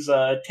plushie's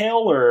tail,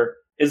 or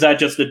is that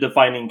just a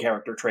defining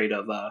character trait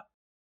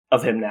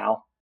of him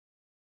now?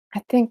 I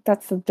think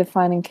that's the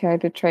defining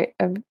character trait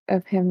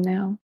of him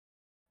now.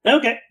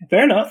 Okay,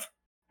 fair enough.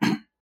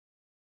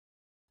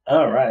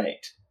 All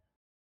right.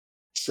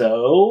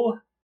 So,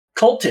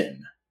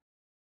 Colton,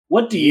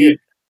 what do you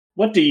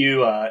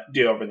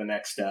do over the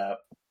next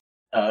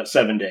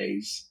 7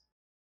 days?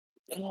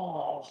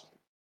 Oh.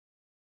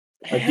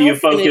 Like, do you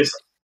focus?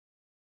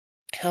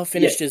 How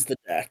finished is the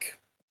deck?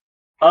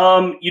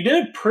 You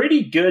did a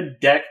pretty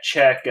good deck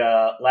check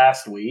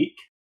last week.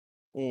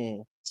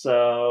 Mm.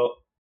 So,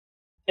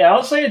 yeah,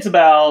 I'll say it's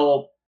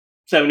about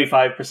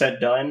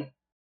 75% done.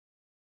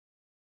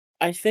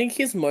 I think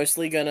he's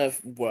mostly gonna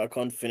work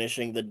on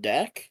finishing the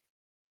deck,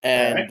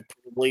 and Alright.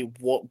 probably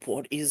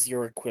what is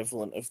your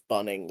equivalent of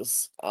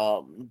Bunnings?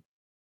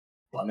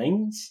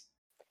 Bunnings?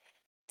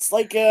 It's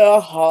like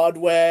a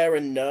hardware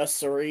and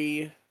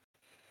nursery.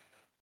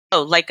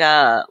 Oh, like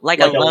a Like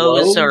a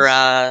Lowe's or Lowe's?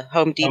 a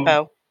Home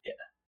Depot.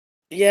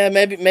 Yeah,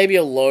 maybe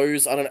a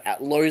Lowe's. I don't know.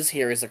 Lowe's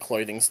here is a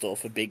clothing store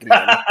for big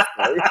men.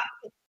 So.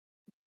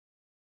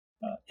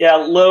 Yeah,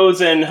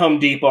 Lowe's and Home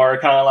Depot are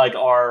kind of like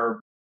our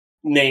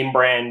name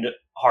brand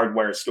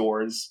hardware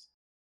stores.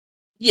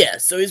 Yeah,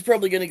 so he's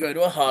probably gonna go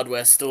to a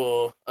hardware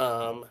store.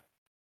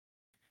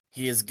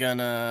 He is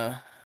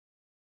gonna,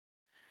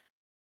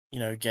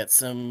 get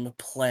some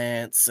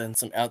plants and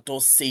some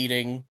outdoor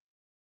seating.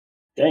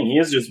 Dang, he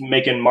is just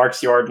making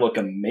Mark's yard look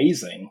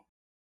amazing.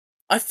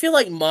 I feel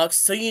like Mark's,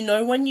 so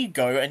when you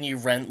go and you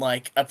rent,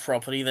 like, a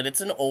property, that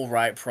it's an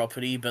alright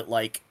property, but,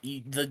 like,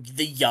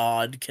 the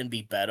yard can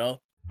be better.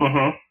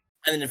 Mm-hmm.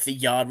 And then if the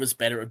yard was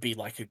better, it would be,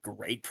 like, a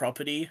great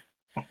property.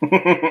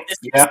 Yeah.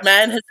 This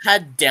man has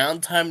had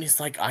downtime, and he's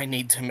like, I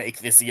need to make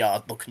this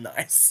yard look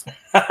nice.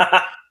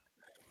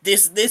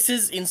 This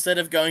is, instead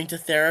of going to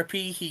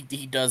therapy,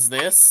 he does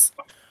this.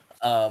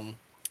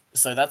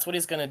 So that's what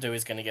he's gonna do,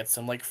 he's gonna get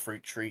some, like,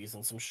 fruit trees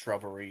and some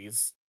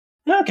shrubberies.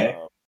 Okay.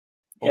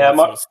 Yeah,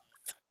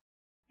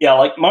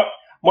 Like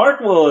Mark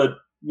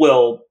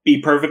will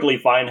be perfectly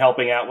fine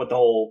helping out with the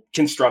whole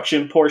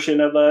construction portion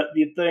of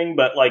the thing,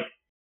 but like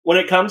when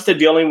it comes to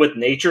dealing with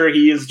nature,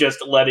 he is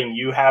just letting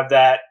you have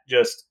that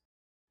just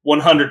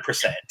 100%.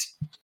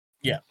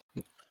 Yeah.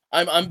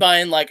 I'm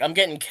buying, like, I'm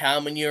getting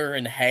cow manure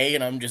and hay,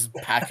 and I'm just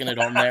packing it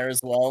on there as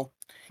well.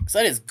 Because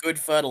that is good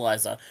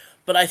fertilizer.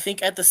 But I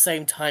think at the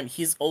same time,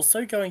 he's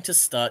also going to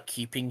start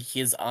keeping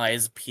his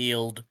eyes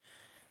peeled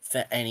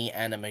for any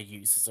anima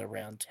users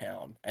around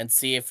town, and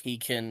see if he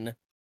can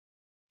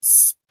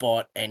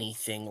spot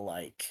anything,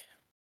 like,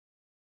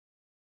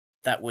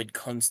 that would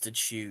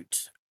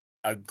constitute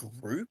a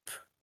group,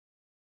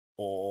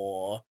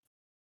 or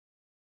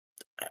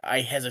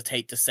I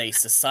hesitate to say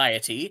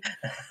society,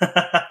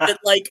 but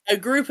like a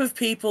group of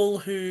people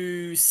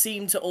who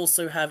seem to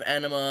also have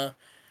anima,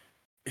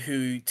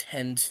 who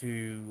tend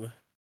to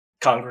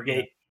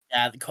Congregate.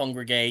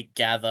 congregate,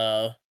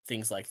 gather,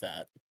 things like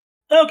that.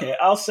 Okay,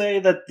 I'll say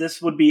that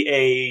this would be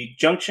a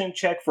junction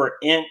check for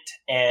int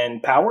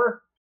and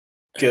power.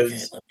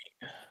 Because,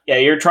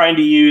 you're trying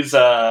to use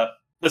the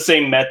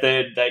same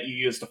method that you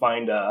used to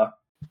find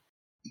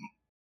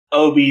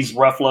Obi's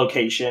rough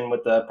location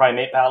with the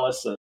Primate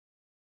Palace.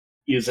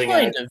 Using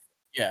kind of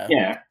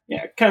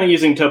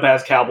using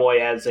Topaz Cowboy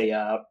as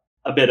a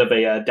bit of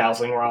a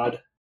dowsing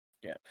rod.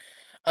 Yeah.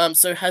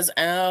 So has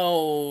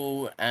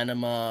our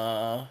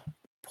anima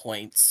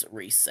points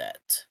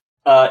reset?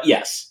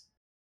 Yes.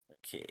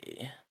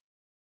 Okay.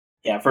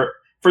 Yeah, for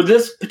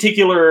this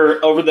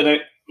particular over the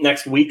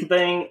next week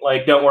thing,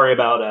 like, don't worry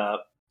about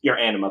your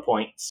anima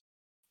points.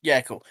 Yeah,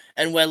 cool.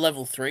 And we're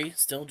level 3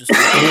 still, just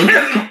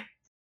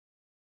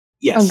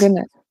yes. Oh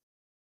goodness.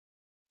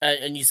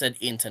 And you said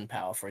int and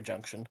power for a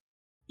junction.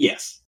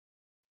 Yes.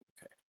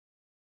 Okay.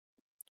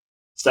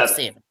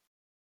 7.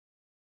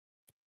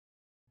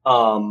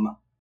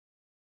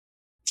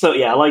 So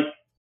yeah, like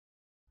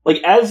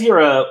as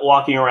you're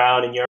walking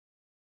around and you're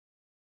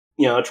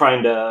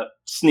trying to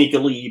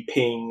sneakily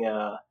ping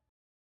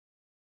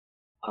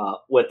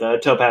with a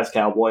Topaz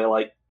Cowboy,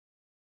 like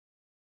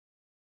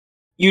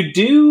you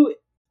do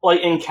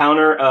like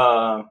encounter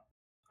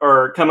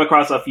or come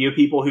across a few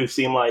people who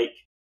seem like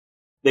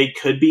they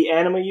could be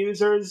anima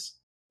users,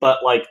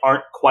 but like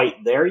aren't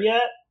quite there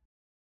yet.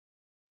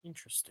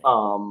 Interesting.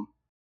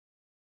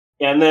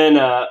 And then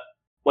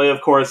like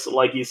of course,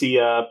 like you see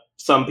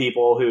some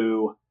people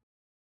who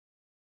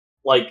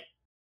like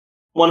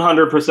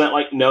 100%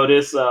 like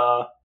notice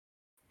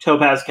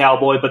Topaz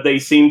Cowboy, but they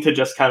seem to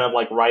just kind of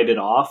like write it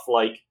off,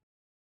 like,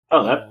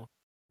 oh, that,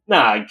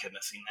 nah, I couldn't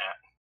have seen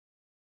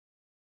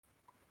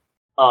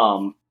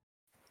that.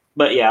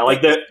 But yeah,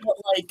 like it's not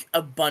like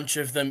a bunch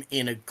of them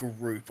in a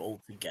group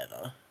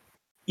altogether.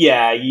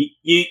 Yeah,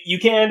 you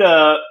can't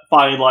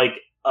find like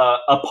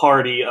a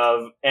party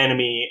of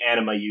enemy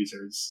anima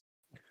users.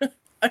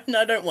 I mean,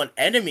 I don't want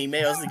enemy.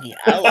 Maybe I was thinking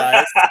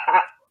allies.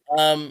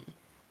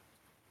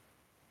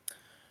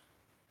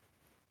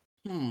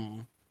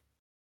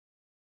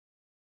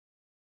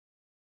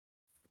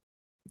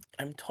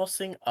 I'm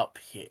tossing up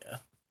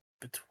here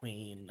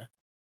between.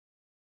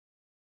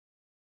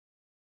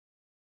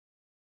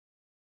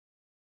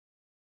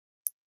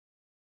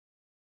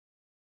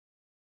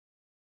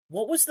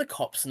 What was the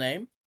cop's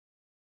name?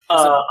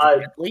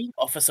 Bradley?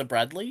 Officer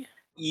Bradley?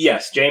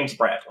 Yes, James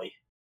Bradley.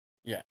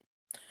 Yeah.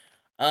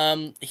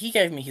 He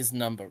gave me his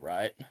number,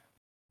 right?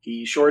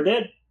 He sure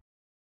did.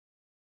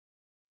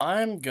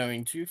 I'm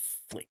going to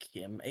flick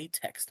him a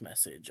text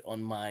message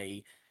on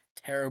my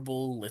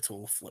terrible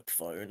little flip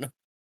phone.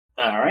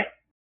 Alright.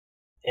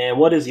 And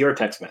what is your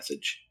text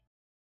message?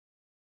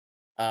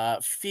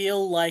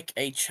 Feel like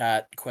a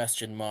chat, ?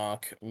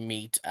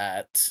 Meet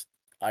at,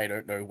 I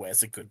don't know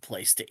where's a good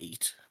place to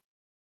eat.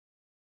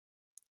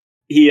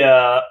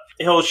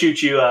 He'll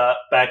shoot you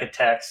back a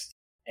text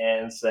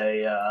and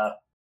say,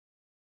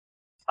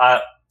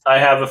 I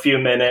have a few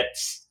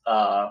minutes.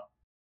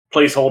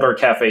 Placeholder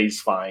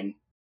cafe's fine.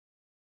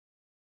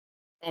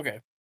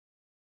 Okay.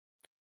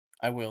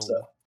 I will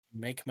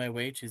make my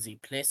way to the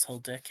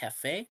placeholder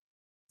cafe.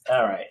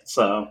 Alright,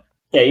 so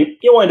yeah,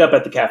 you wind up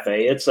at the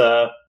cafe. It's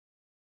the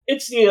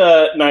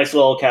nice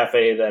little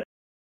cafe that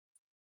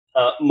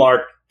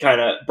Mark kind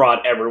of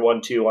brought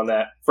everyone to on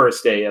that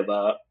first day of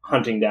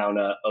hunting down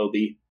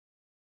Obi.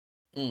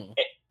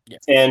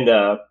 Yes. And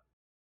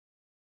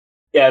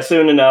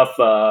soon enough,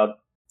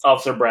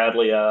 Officer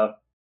Bradley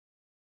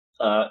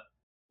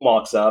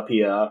walks up.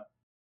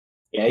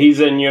 He's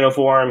in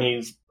uniform.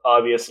 He's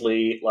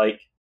obviously like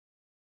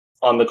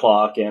on the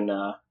clock, and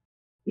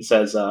he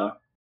says,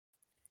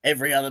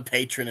 every other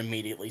patron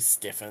immediately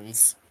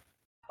stiffens.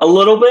 A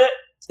little bit.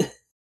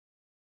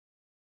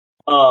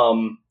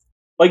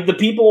 Like the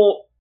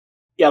people,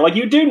 like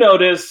you do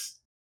notice,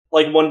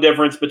 like one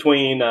difference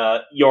between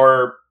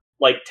your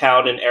like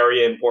town and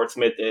area in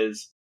Portsmouth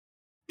is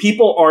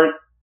people aren't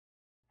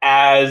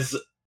as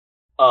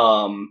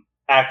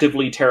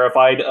actively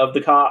terrified of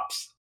the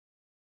cops.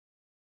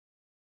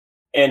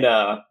 And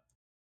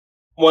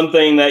one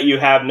thing that you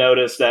have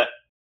noticed that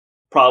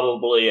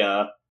probably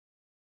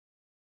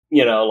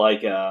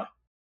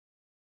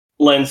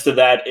lends to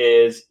that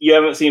is you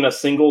haven't seen a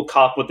single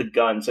cop with a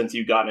gun since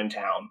you got in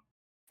town.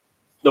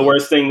 The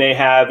worst thing they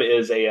have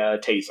is a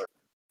taser.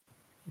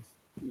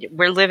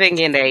 We're living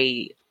in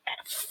a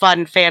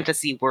fun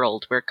fantasy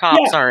world where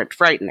cops aren't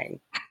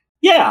frightening.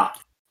 Yeah.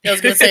 I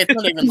was going to say, it's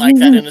not even like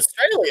that in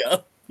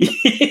Australia.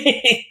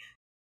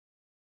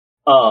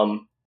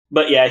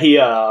 But yeah, he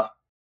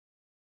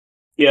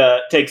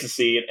takes a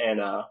seat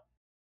and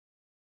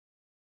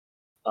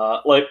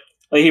like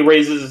he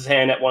raises his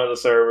hand at one of the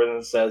servers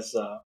and says,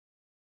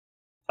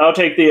 I'll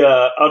take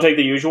the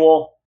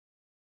usual.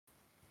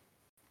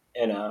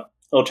 And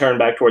he'll turn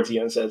back towards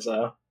you and says,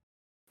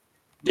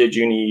 did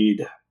you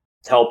need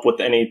help with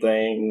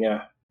anything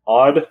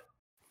odd?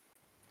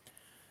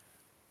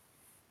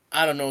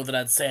 I don't know that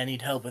I'd say I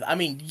need help with. I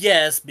mean,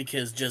 yes,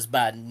 because just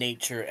by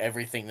nature,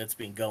 everything that's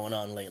been going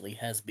on lately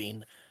has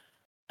been,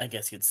 I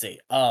guess you'd say,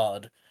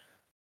 odd.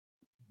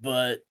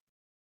 But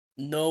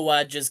no,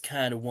 I just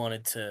kind of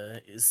wanted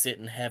to sit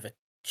and have a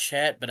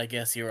chat, but I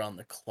guess you're on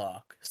the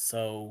clock,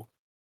 so...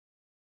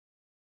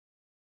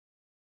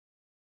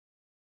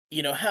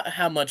 You know,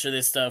 how much of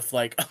this stuff,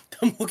 like,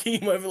 I'm looking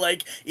him over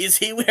like, is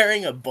he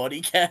wearing a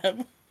body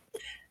cam?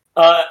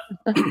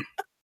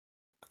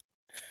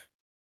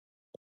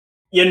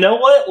 You know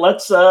what?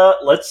 Let's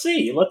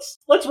see. Let's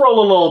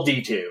roll a little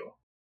D2.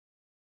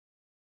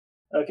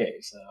 Okay,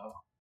 so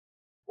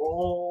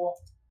roll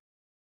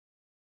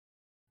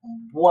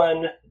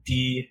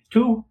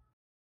 1D2.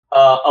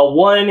 A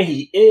 1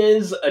 he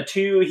is, a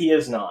 2 he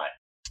is not.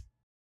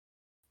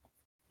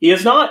 He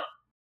is not.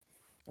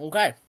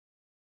 Okay.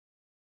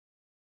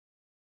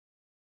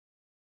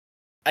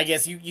 I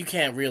guess you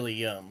can't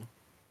really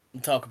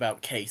talk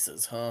about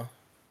cases, huh?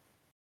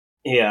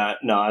 Yeah,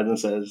 nods and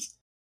says,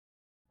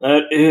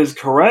 that is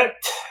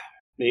correct.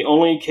 The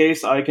only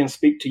case I can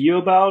speak to you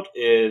about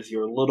is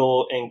your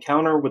little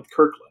encounter with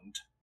Kirkland.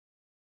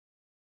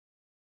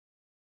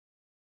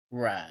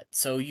 Right.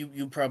 So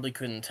you probably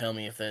couldn't tell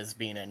me if there's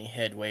been any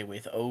headway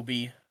with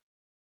Obi.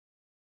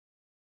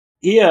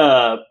 He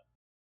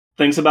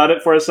thinks about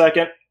it for a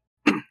second.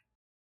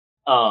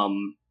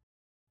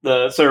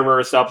 The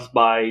server stops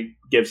by,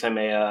 gives him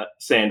a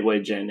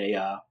sandwich and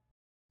a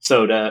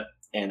soda,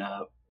 and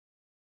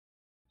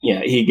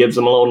he gives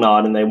him a little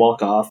nod, and they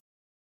walk off.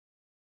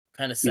 What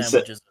kind of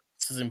sandwiches?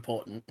 This is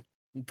important.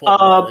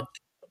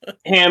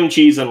 Ham,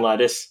 cheese, and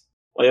lettuce.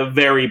 Like a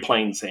very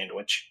plain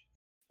sandwich.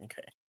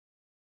 Okay.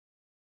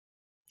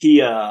 He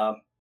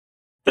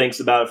thinks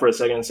about it for a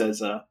second and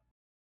says,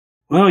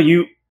 well,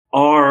 you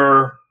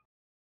are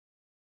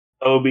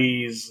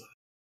Obi's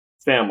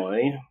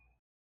family,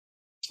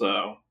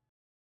 so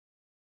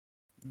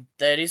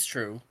That is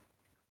true.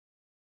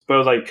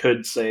 suppose I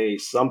could say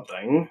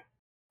something.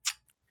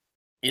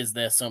 Is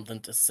there something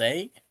to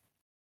say?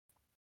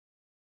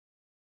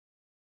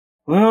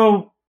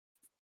 Well,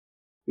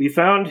 we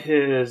found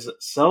his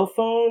cell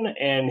phone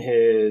and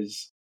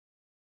his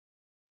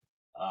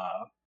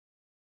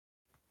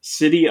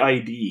city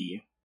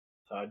ID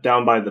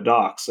down by the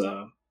docks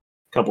a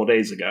couple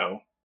days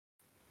ago.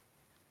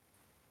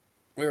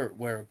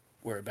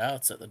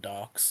 Whereabouts at the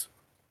docks?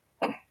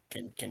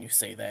 Can you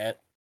say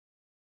that?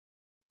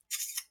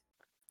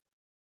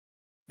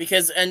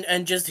 Because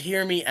and just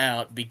hear me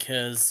out,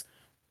 because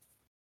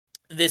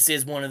this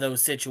is one of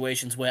those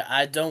situations where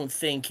I don't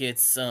think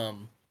it's a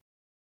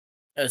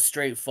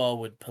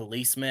straightforward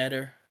police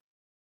matter.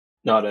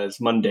 Not as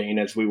mundane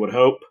as we would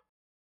hope.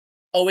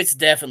 Oh, it's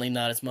definitely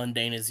not as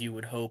mundane as you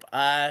would hope.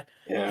 I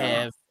Yeah.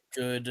 have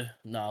good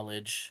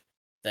knowledge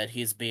that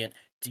he's been.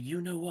 Do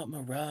you know what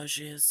Mirage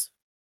is?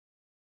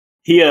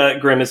 He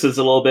grimaces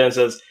a little bit and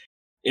says,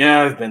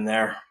 yeah, I've been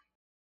there.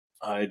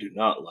 I do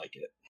not like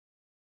it.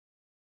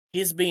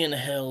 He's being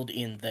held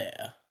in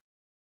there.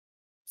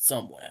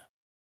 Somewhere.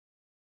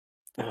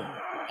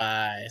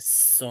 By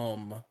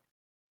someone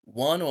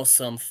or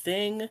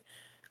something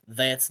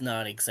that's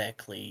not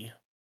exactly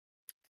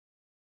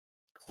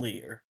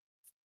clear.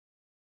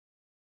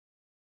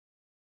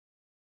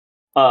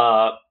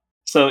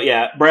 So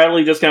yeah,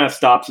 Bradley just kind of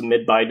stops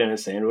mid-bite in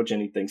his sandwich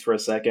and he thinks for a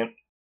second.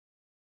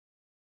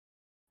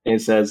 And he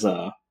says,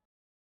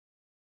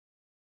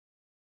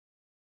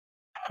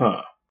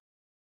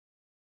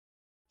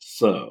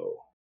 So,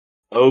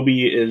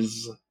 Obi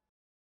is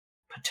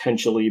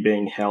potentially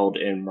being held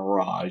in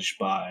Mirage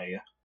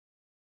by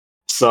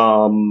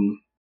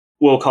some,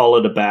 we'll call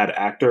it a bad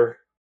actor.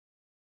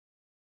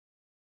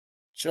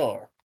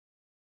 Sure.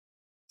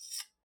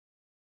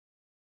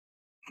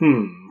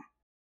 And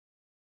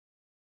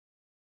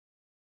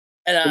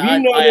Have you I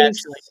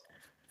noticed?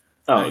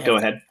 actually, Go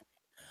ahead.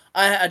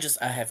 I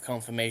have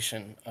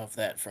confirmation of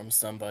that from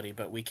somebody,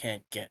 but we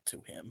can't get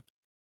to him.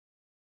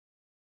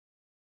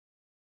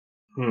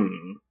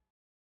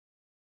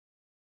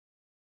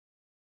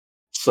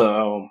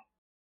 So,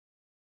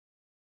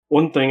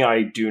 one thing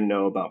I do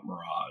know about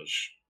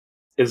Mirage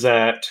is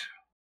that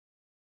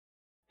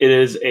it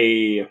is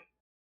a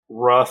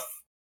rough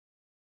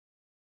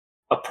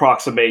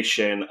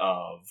approximation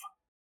of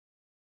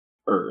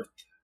Earth.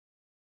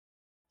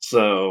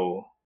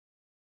 So,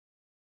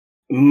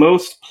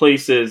 most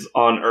places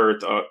on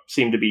Earth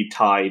seem to be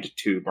tied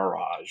to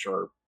Mirage,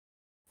 or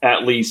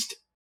at least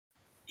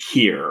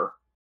here.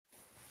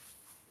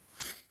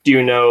 Do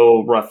you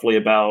know roughly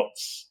about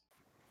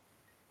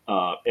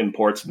in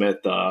Portsmouth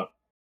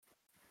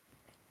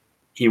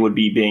he would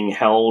be being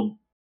held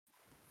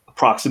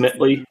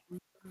approximately?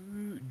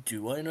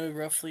 Do I know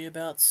roughly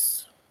about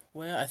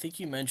where? I think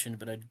you mentioned,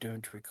 but I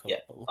don't recall. Yeah.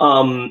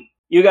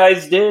 You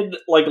guys did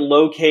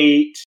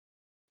locate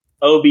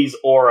Obi's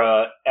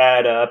aura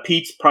at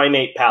Pete's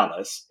Primate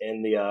Palace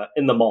in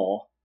the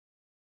mall.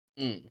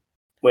 When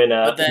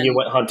you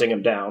went hunting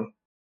him down.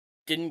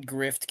 Didn't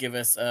Grift give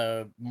us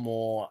a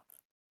more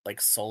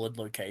solid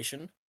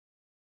location?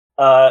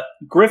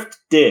 Grift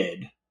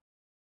did.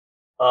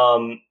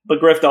 But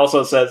Grift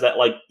also says that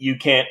you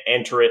can't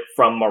enter it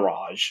from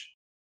Mirage.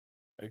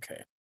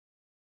 Okay.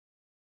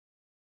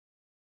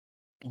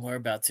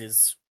 Whereabouts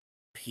is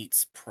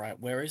Pete's Prime?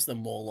 Where is the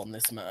mall on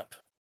this map?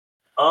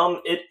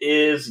 It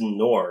is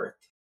north.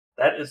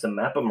 That is the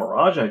map of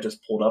Mirage I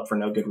just pulled up for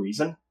no good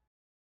reason.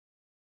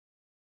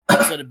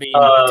 So to be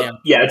down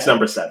yeah, it's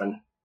number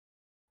 7.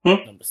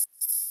 Number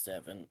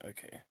 7,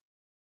 okay.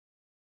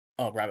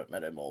 Oh, Rabbit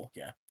Meadow Mall,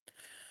 yeah.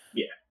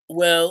 Yeah.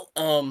 Well,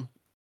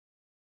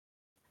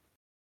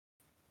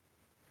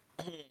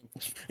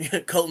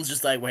 Colton's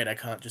just like, wait, I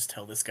can't just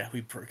tell this guy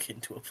we broke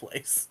into a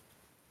place.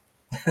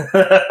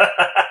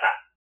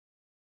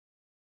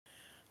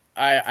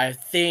 I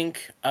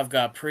think I've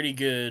got pretty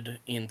good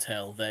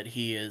intel that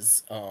he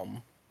is,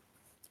 and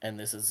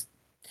this is,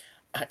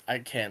 I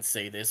can't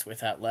say this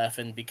without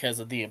laughing because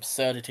of the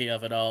absurdity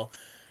of it all.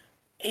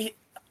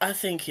 I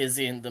think he's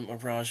in the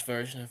Mirage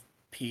version of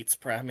Pete's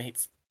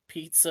Primates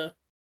Pizza.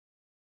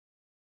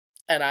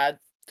 And I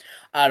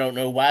don't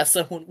know why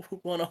someone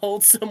would want to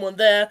hold someone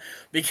there,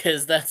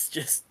 because that's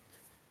just,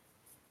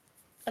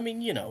 I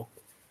mean,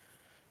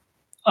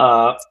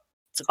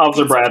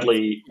 Officer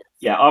Bradley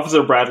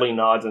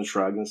nods and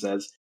shrugs and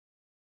says,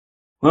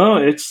 well,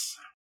 it's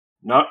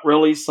not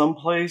really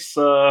someplace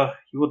you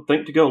would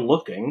think to go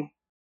looking.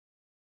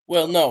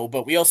 Well, no,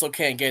 but we also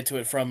can't get to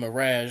it from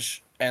Mirage,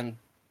 and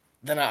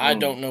then I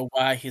don't know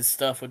why his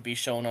stuff would be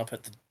showing up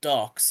at the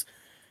docks,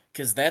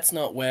 because that's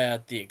not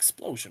where the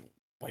explosion...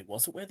 Wait,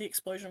 was it where the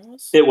explosion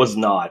was? It was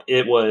not.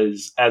 It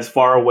was as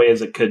far away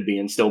as it could be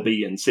and still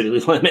be in city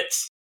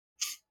limits.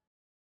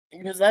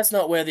 Because that's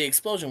not where the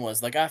explosion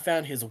was. I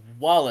found his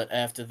wallet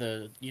after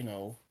the,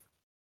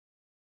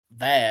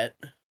 that.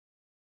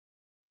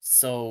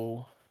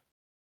 So,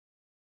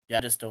 yeah,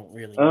 I just don't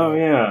really Oh know.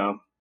 yeah,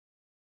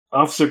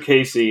 Officer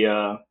Casey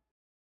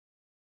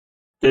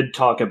did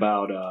talk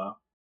about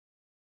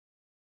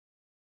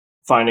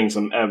finding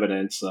some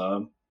evidence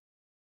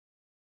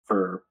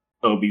for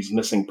Obi's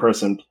missing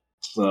persons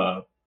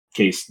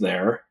case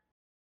there.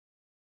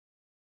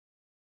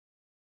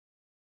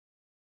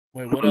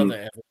 Wait, what other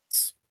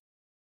evidence?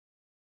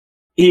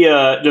 He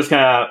just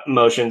kind of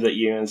motions at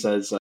you and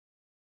says,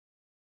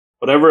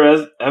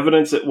 whatever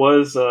evidence it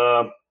was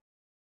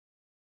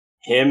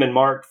him and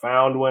Mark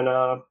found when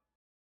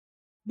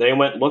they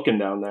went looking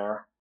down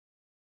there.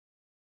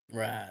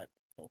 Right.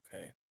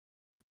 Okay.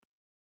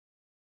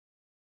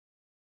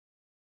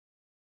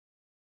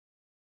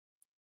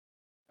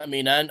 I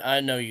mean,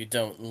 I know you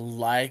don't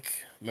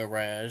like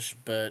Mirage,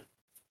 but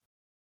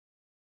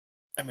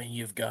I mean,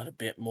 you've got a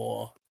bit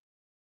more,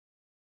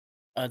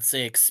 I'd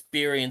say,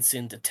 experience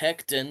in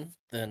detecting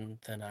than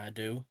I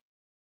do.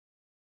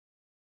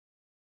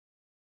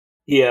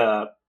 He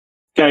kind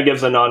of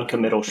gives a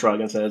non-committal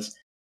shrug and says,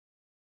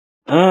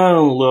 a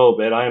little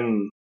bit.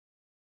 I'm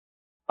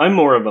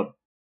more of a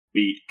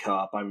beat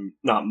cop. I'm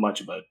not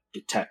much of a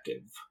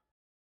detective.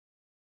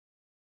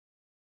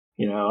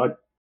 You know,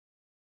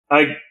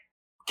 I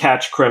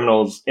catch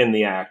criminals in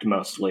the act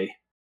mostly,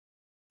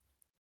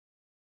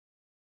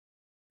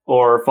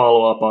 or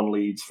follow up on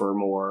leads for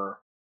more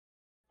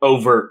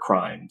overt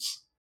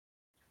crimes.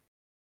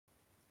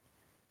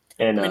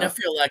 And I mean, I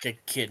feel like a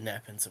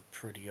kidnapping's a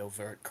pretty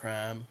overt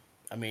crime.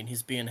 I mean,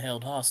 he's being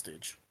held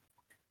hostage.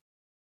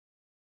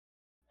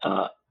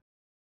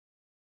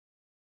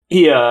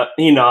 he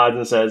nods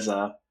and says,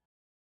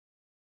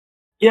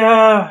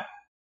 yeah,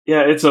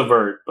 it's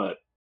overt, but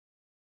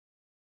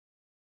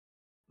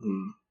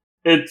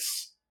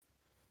it's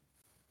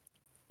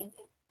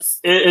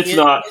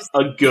not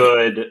a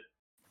good.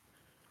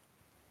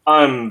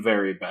 I'm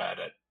very bad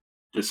at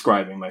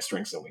describing my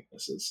strengths and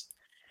weaknesses.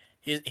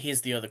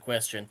 Here's the other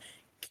question.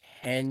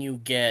 Can you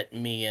get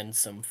me and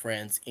some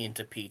friends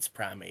into Pete's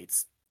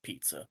Primates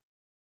Pizza?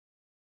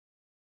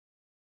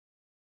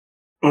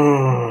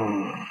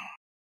 Mm.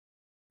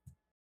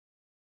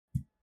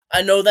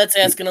 I know that's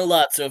asking a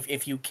lot, so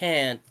if you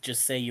can't,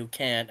 just say you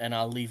can't, and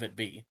I'll leave it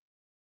be.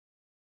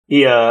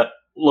 He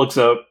looks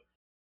up.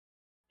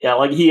 Yeah,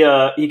 like he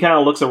kind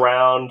of looks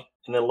around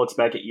and then looks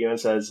back at you and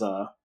says,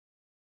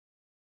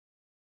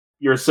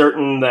 "You're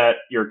certain that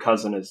your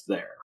cousin is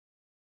there?"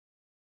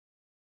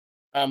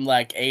 I'm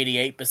like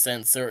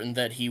 88% certain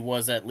that he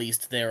was at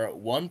least there at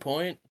one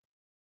point.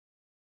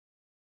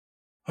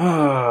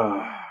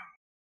 Yeah,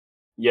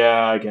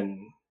 I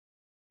can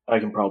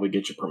probably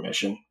get your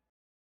permission.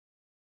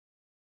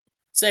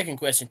 Second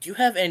question, do you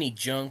have any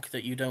junk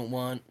that you don't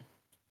want?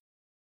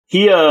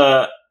 He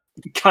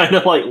kind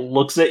of like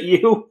looks at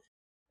you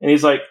and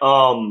he's like,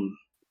 I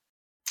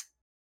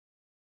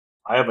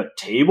have a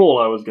table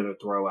I was gonna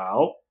throw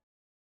out.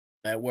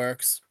 That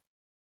works.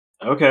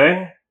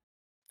 Okay.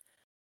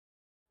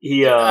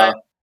 He I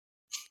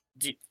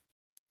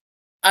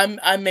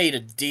made a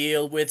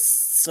deal with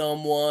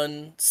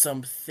something.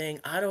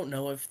 I don't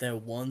know if they're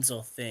ones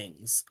or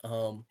things.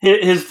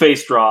 His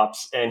face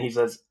drops and he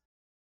says,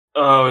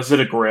 "Oh, is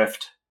it a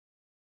grift?"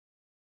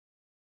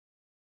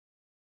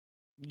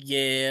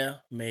 Yeah,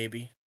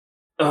 maybe.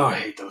 Oh, I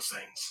hate those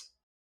things.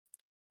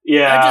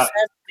 Yeah. I just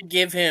have to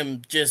give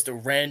him just a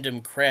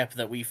random crap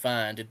that we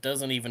find. It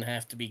doesn't even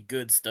have to be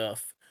good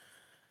stuff.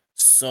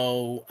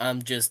 So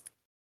I'm just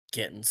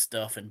getting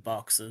stuff in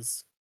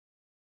boxes.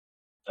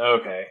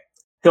 Okay.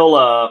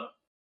 He'll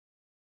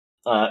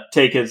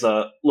take his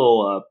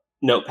little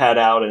notepad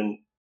out and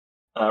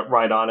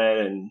write on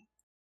it and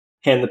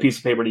hand the piece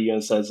of paper to you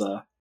and says,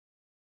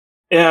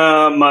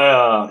 "Yeah,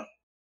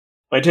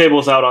 my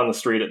table's out on the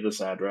street at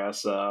this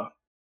address.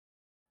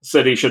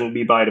 Said he shouldn't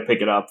be by to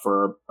pick it up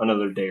for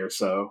another day or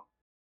so."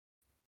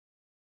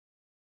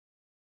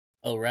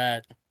 All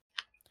right.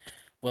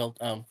 Well,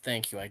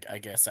 thank you. I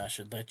guess I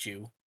should let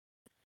you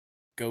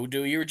go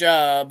do your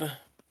job.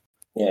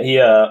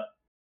 Yeah,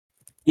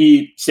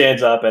 he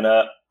stands up and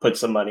puts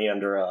some money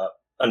under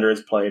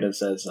his plate and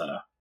says,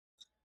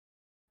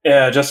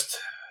 "Yeah, just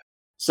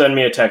send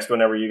me a text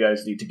whenever you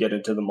guys need to get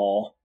into the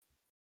mall."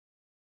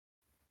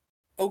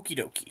 Okie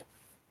dokie.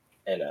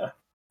 And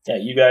yeah,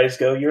 you guys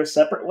go your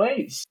separate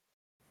ways.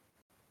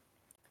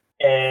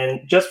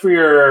 And just for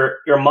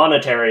your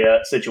monetary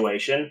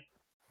situation,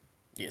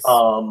 Yes.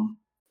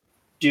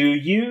 Do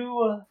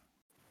you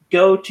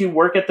go to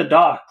work at the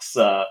docks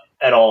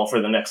at all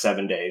for the next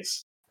 7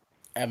 days?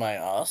 Am I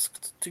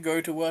asked to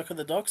go to work at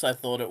the docks? I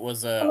thought it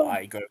was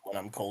I go when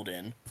I'm called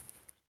in.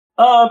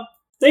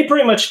 They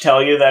pretty much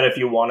tell you that if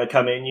you want to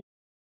come in.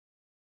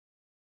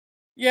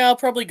 Yeah, I'll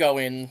probably go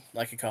in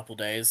like a couple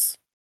days.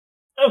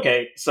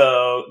 Okay,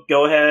 so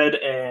go ahead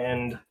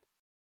and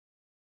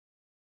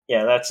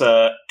yeah, that's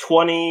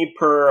 20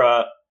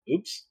 per.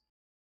 Oops.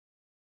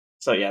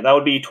 So yeah, that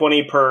would be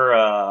 20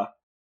 per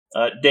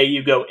day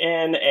you go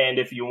in, and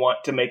if you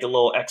want to make a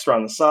little extra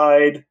on the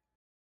side,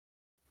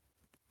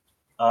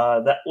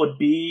 that would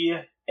be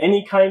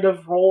any kind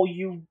of roll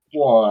you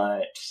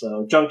want.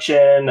 So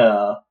junction,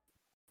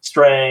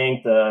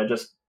 strength,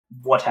 just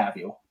what have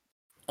you.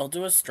 I'll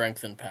do a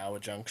strength and power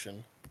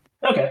junction.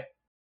 Okay.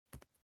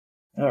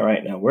 All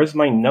right, now where's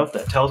my note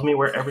that tells me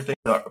where everything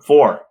are?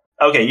 4.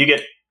 Okay, you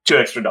get $2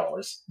 extra.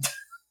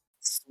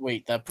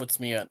 Sweet, that puts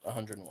me at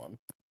 101.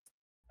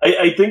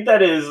 I think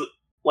that is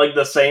like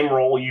the same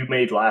roll you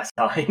made last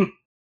time.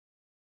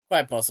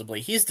 Quite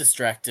possibly. He's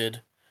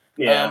distracted.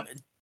 Yeah.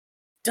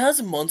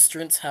 Does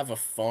Monstrance have a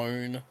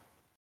phone?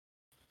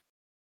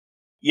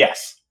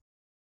 Yes.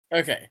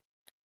 Okay.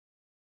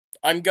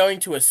 I'm going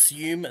to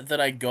assume that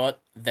I got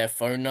their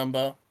phone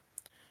number.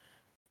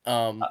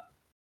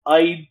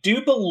 I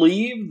do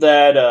believe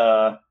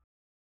that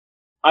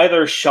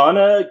either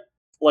Shauna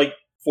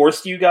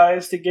forced you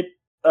guys to get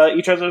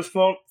each other's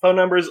phone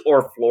numbers,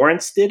 or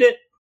Florence did it.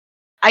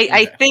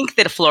 I think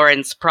that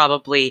Florence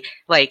probably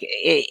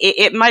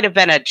it might have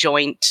been a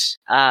joint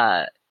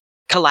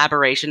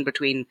collaboration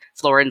between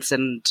Florence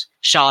and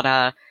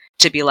Shauna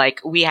to be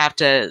like, we have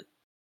to,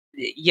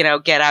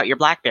 get out your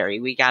BlackBerry.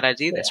 We gotta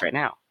do this right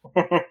now.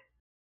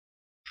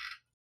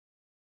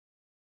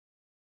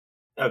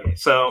 Okay,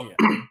 so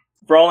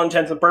for all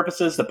intents and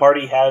purposes, the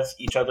party has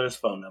each other's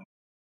phone number.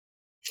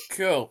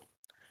 Cool.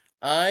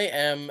 I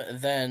am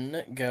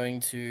then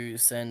going to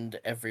send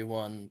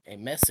everyone a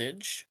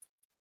message,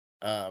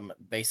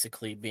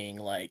 basically being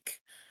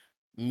like,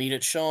 meet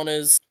at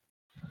Shauna's,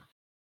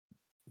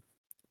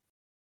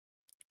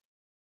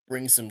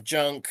 bring some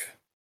junk,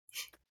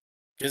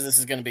 because this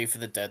is going to be for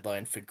the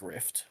deadline for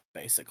Grift,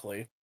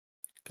 basically,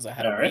 because I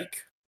had a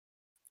week.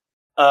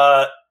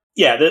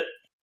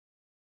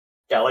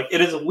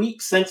 It is a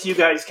week since you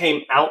guys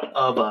came out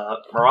of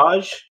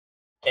Mirage,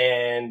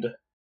 and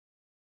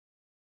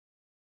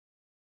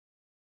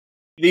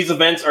these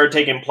events are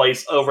taking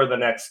place over the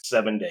next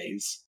 7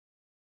 days.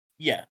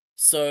 Yeah,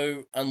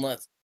 so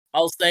unless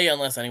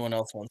anyone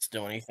else wants to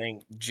do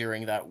anything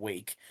during that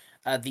week,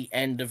 at the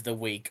end of the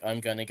week, I'm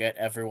going to get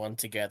everyone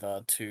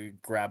together to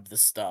grab the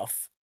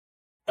stuff.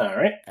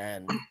 Alright.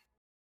 And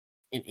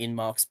in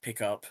Mark's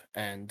pickup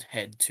and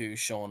head to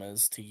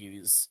Shauna's to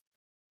use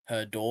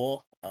her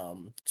door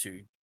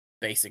to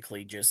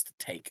basically just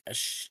take a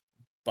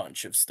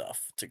bunch of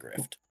stuff to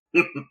Grift.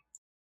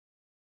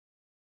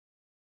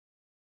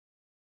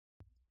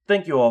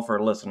 Thank you all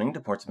for listening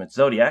to Portsmouth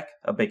Zodiac,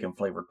 a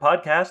bacon-flavored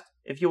podcast.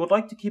 If you would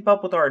like to keep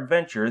up with our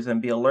adventures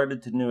and be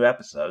alerted to new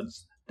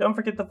episodes, don't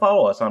forget to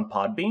follow us on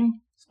Podbean,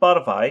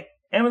 Spotify,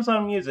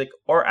 Amazon Music,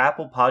 or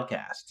Apple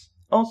Podcasts.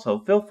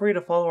 Also, feel free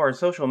to follow our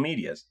social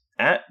medias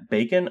at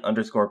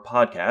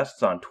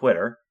bacon_podcasts on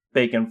Twitter,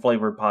 Bacon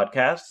Flavored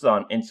Podcasts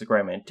on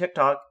Instagram and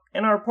TikTok,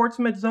 and our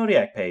Portsmouth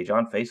Zodiac page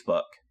on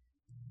Facebook.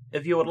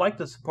 If you would like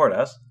to support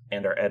us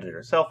and our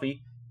editor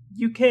Selfie,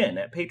 you can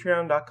at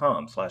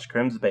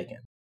patreon.com/crimsbacon.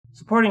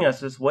 Supporting us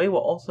this way will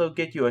also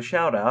get you a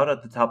shout out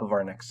at the top of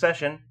our next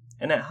session,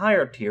 and at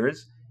higher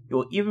tiers, you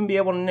will even be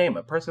able to name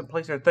a person,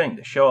 place, or thing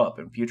to show up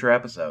in future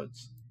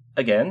episodes.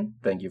 Again,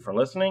 thank you for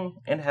listening,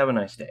 and have a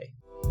nice day.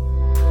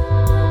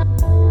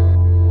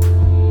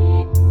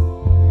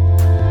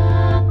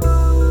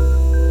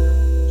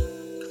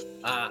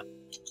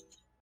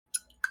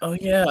 Oh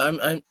yeah,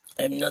 I'm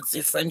not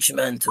the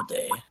Frenchman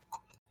today.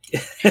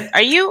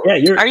 Are you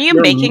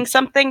you're making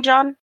something,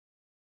 John?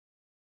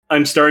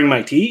 I'm stirring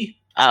my tea.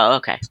 Oh,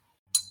 okay.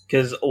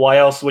 Because why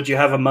else would you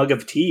have a mug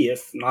of tea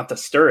if not to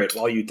stir it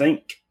while you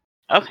think?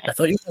 Okay. I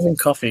thought you were having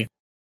coffee.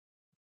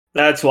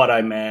 That's what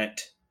I meant.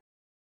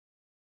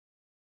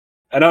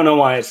 I don't know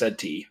why I said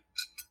tea.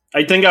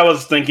 I think I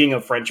was thinking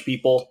of French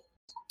people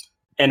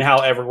and how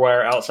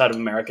everywhere outside of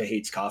America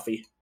hates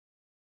coffee.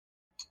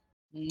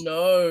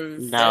 No.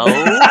 Love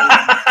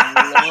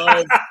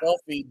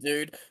coffee,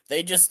 dude.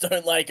 They just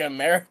don't like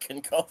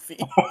American coffee.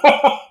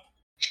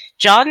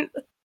 John.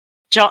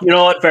 You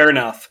know what? Fair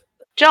enough.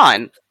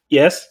 John.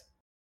 Yes?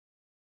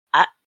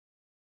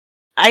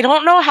 I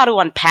don't know how to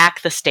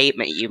unpack the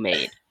statement you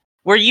made.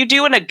 Were you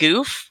doing a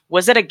goof?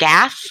 Was it a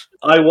gaffe?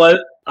 I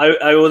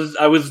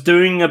was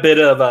doing a bit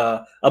of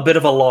a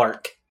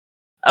lark.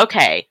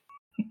 Okay.